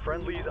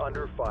 Friendlies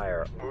under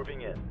fire.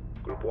 Moving in.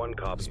 Group 1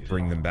 copies. Just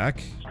bring them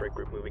back. Strike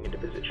group moving into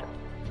position.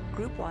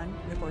 Group 1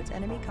 reports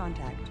enemy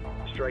contact.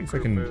 Strike If I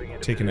group can moving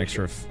into take an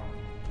position.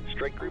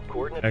 Strike group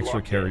coordinates extra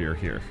locked carrier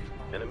here.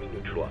 Enemy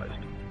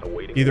neutralized.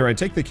 Awaiting Either I orders.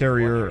 take the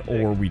carrier Watch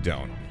your or six. we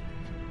don't.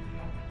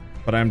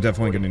 But I'm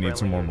definitely going to need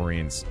some more Friendly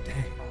Marines.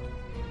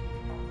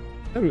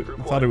 I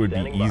Group thought it one would be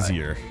standing by.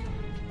 easier.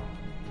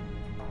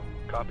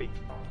 Copy.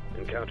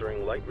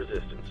 Encountering light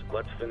resistance.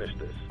 Let's finish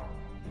this.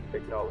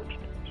 Acknowledged.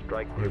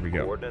 Strike Here group we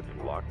go. coordinates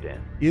locked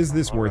in. Is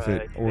this worth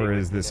it, Alright, or stay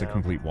is with me this a now.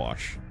 complete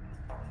wash?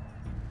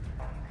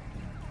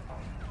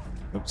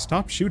 Oh,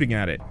 stop shooting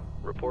at it.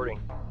 Reporting.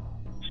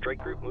 Strike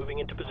group moving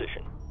into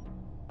position.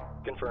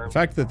 The Confirmed.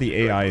 fact that the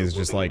AI is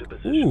just like, Moving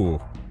into position.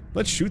 ooh,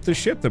 let's shoot the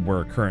ship that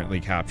we're currently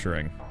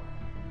capturing.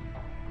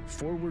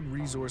 Forward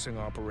resourcing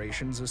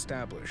operations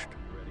established.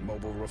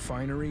 Mobile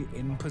refinery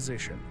in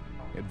position.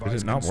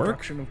 Advise not work?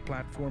 construction of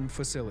platform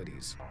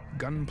facilities.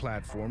 Gun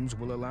platforms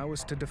will allow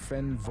us to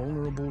defend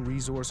vulnerable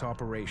resource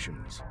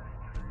operations.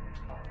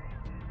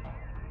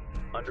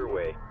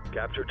 Underway.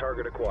 Capture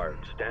target acquired.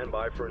 Stand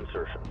by for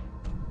insertion.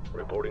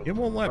 Reporting. It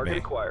won't let Target me.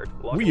 acquired.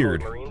 Lock and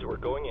Weird. load Marines, we're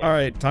going in.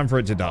 Alright, time for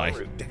it to die. En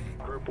route.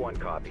 Group 1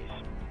 copies.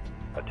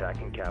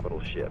 Attacking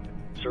capital ship.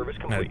 Service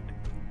complete.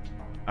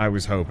 I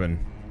was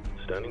hoping,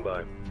 Standing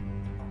by.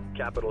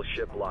 Capital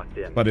ship locked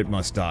in. but it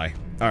must die.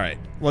 Alright,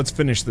 let's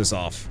finish this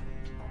off.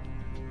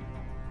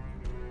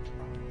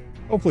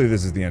 Hopefully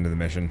this is the end of the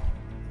mission,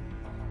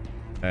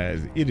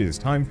 as it is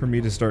time for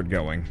me to start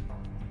going.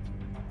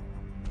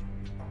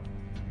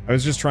 I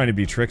was just trying to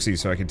be tricksy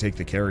so I could take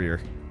the carrier.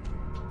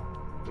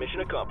 Mission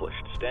accomplished.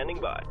 Standing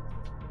by.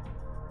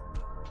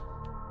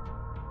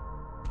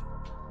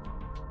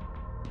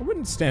 I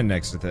wouldn't stand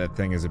next to that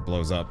thing as it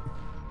blows up.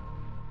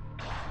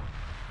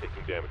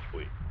 Taking damage,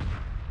 fleet.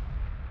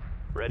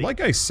 Ready?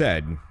 Like I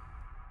said,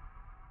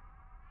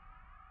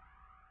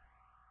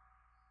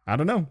 I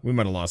don't know. We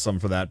might have lost some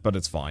for that, but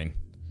it's fine.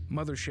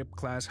 Mothership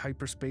class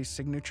hyperspace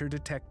signature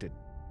detected.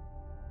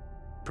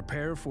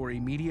 Prepare for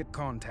immediate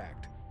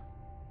contact.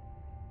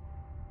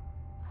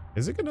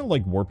 Is it gonna,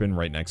 like, warp in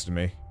right next to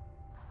me?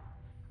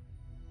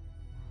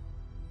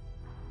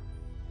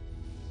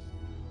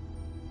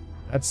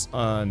 That's,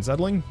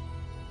 unsettling?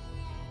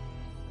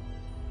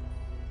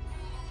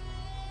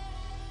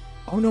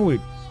 Oh no, I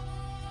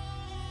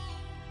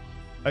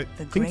The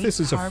think great this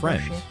is a harbor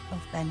friend. ship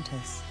of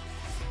Ventus.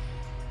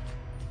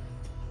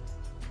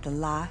 The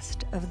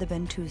last of the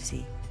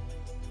Bentusi.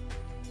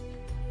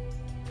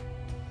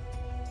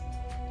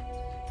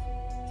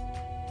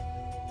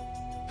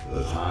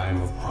 The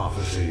time of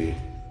prophecy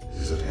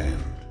is at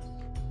hand.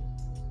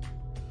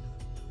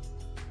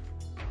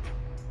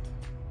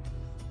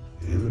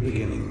 In the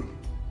beginning,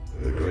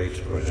 the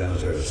great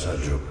progenitor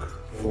Sajuk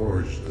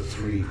forged the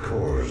three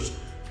cores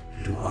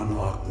to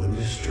unlock the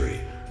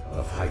mystery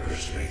of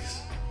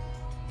hyperspace.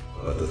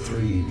 But the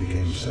three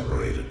became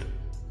separated,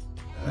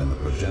 and the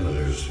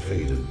progenitors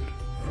faded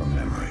from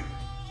memory.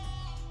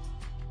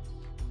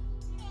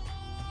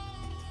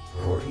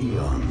 For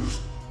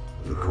eons,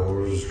 the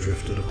cores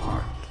drifted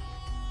apart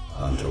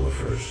until the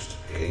first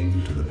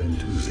came to the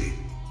Bentusi.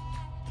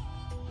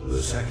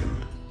 The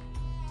second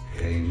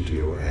came to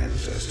your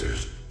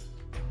ancestors.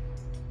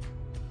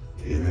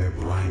 In their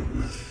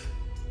blindness,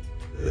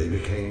 they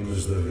became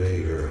as the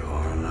Vagar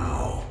are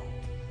now,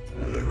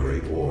 and a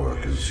great war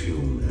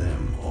consumed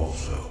them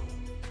also.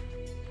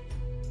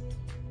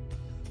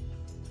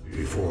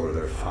 Before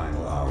their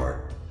final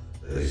hour,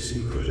 they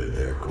secreted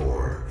their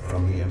core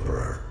from the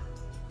Emperor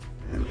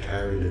and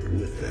carried it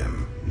with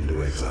them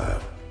into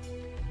exile.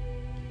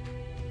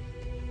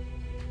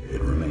 It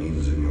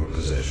remains in your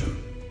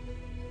possession.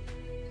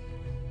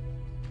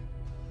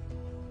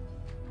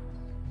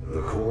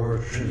 The core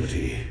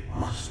trinity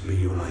must be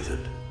united.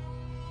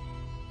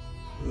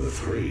 The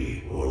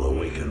three will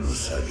awaken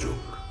Sajuk.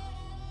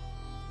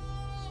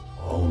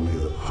 Only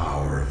the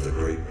power of the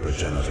great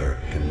progenitor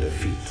can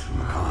defeat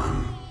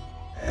Makan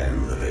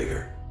and the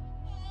Vagar.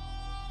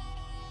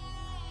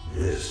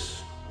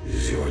 This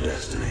is your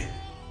destiny.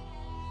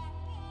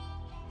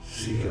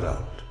 Seek it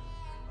out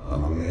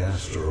among the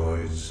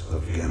asteroids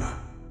of Genna.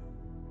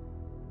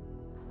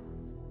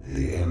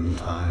 The end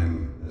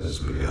time has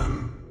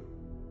begun.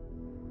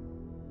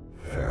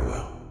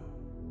 Farewell.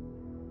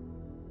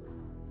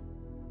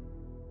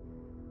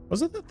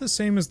 Wasn't that the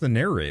same as the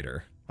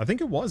narrator? I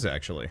think it was,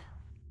 actually.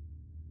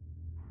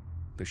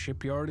 The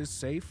shipyard is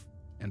safe,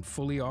 and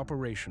fully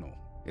operational.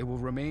 It will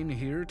remain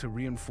here to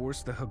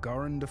reinforce the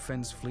Hagaran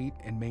defense fleet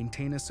and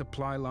maintain a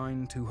supply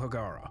line to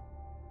Hagara.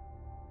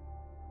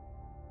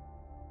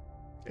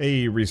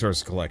 A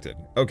resource collected.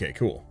 Okay,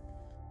 cool.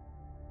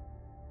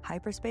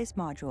 Hyperspace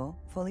module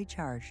fully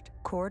charged.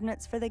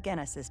 Coordinates for the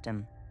Genna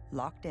system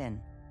locked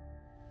in.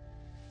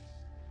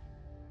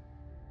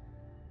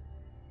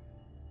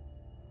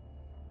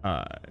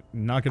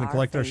 Not going to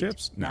collect our fate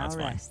ships? No, now it's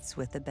fine. rests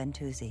with the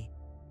Bentusi.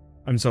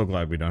 I'm so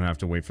glad we don't have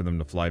to wait for them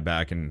to fly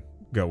back and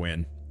go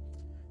in.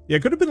 Yeah,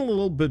 it could have been a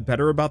little bit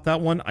better about that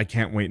one. I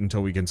can't wait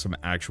until we get some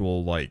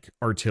actual, like,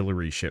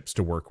 artillery ships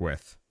to work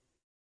with.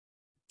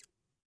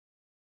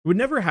 It would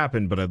never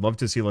happen, but I'd love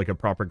to see, like, a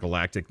proper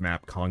galactic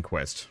map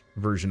conquest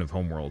version of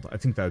Homeworld. I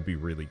think that would be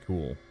really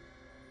cool.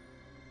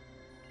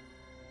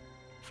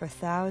 For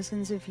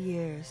thousands of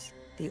years,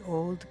 the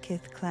old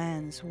Kith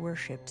clans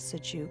worshipped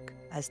Sejuk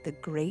as the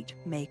great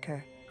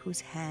maker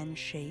whose hand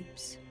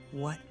shapes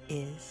what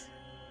is.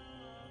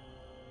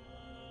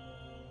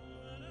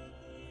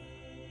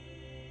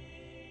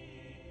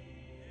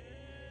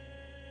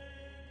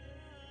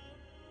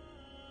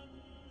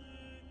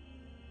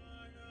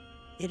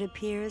 It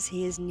appears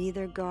he is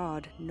neither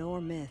god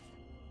nor myth.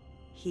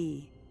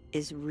 He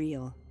is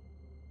real,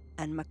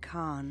 and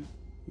Makan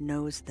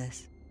knows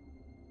this.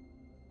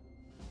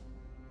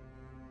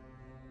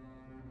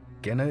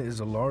 Genna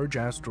is a large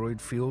asteroid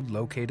field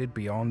located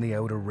beyond the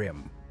Outer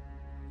Rim,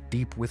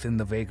 deep within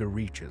the Vega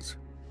reaches.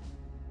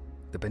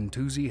 The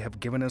Bentusi have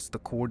given us the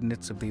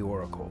coordinates of the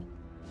Oracle.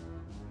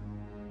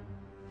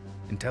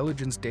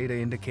 Intelligence data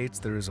indicates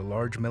there is a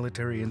large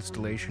military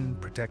installation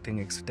protecting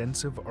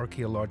extensive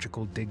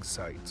archaeological dig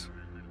sites.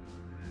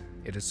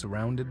 It is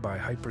surrounded by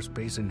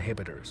hyperspace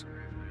inhibitors.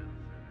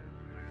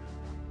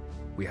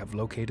 We have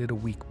located a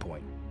weak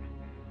point.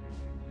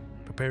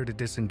 Prepare to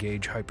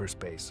disengage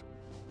hyperspace.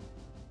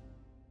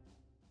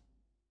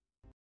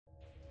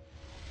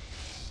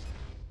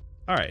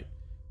 Alright,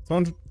 so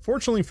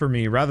unfortunately for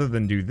me, rather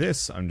than do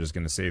this, I'm just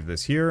going to save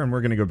this here, and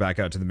we're going to go back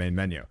out to the main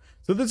menu.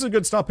 So this is a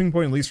good stopping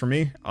point, at least for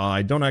me.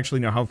 I don't actually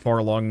know how far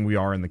along we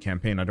are in the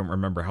campaign. I don't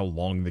remember how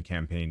long the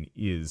campaign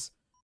is.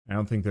 I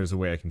don't think there's a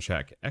way I can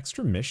check.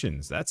 Extra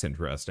missions, that's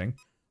interesting.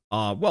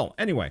 Well,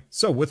 anyway,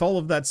 so with all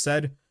of that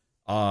said,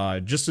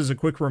 just as a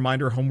quick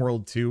reminder,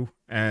 Homeworld 2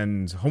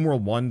 and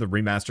Homeworld 1, the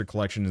Remastered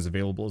Collection, is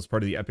available as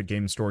part of the Epic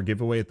Games Store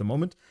giveaway at the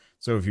moment.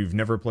 So if you've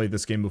never played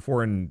this game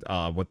before and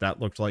what that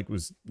looked like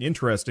was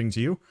interesting to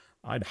you,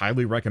 I'd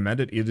highly recommend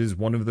it. It is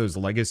one of those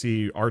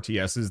legacy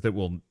RTSs that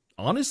will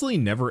honestly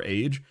never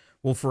age,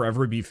 will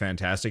forever be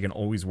fantastic and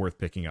always worth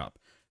picking up.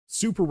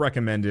 Super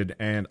recommended,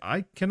 and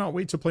I cannot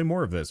wait to play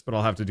more of this, but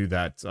I'll have to do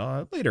that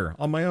later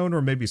on my own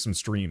or maybe some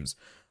streams.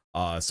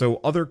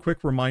 So other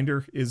quick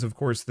reminder is, of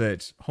course,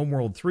 that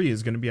Homeworld 3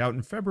 is going to be out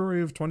in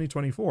February of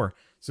 2024,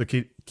 so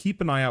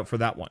keep an eye out for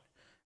that one.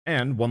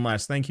 And one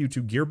last thank you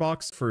to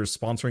Gearbox for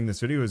sponsoring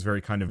this video. It was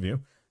very kind of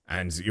you,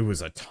 and it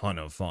was a ton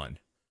of fun.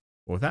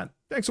 With that,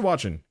 thanks for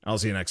watching. I'll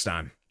see you next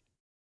time.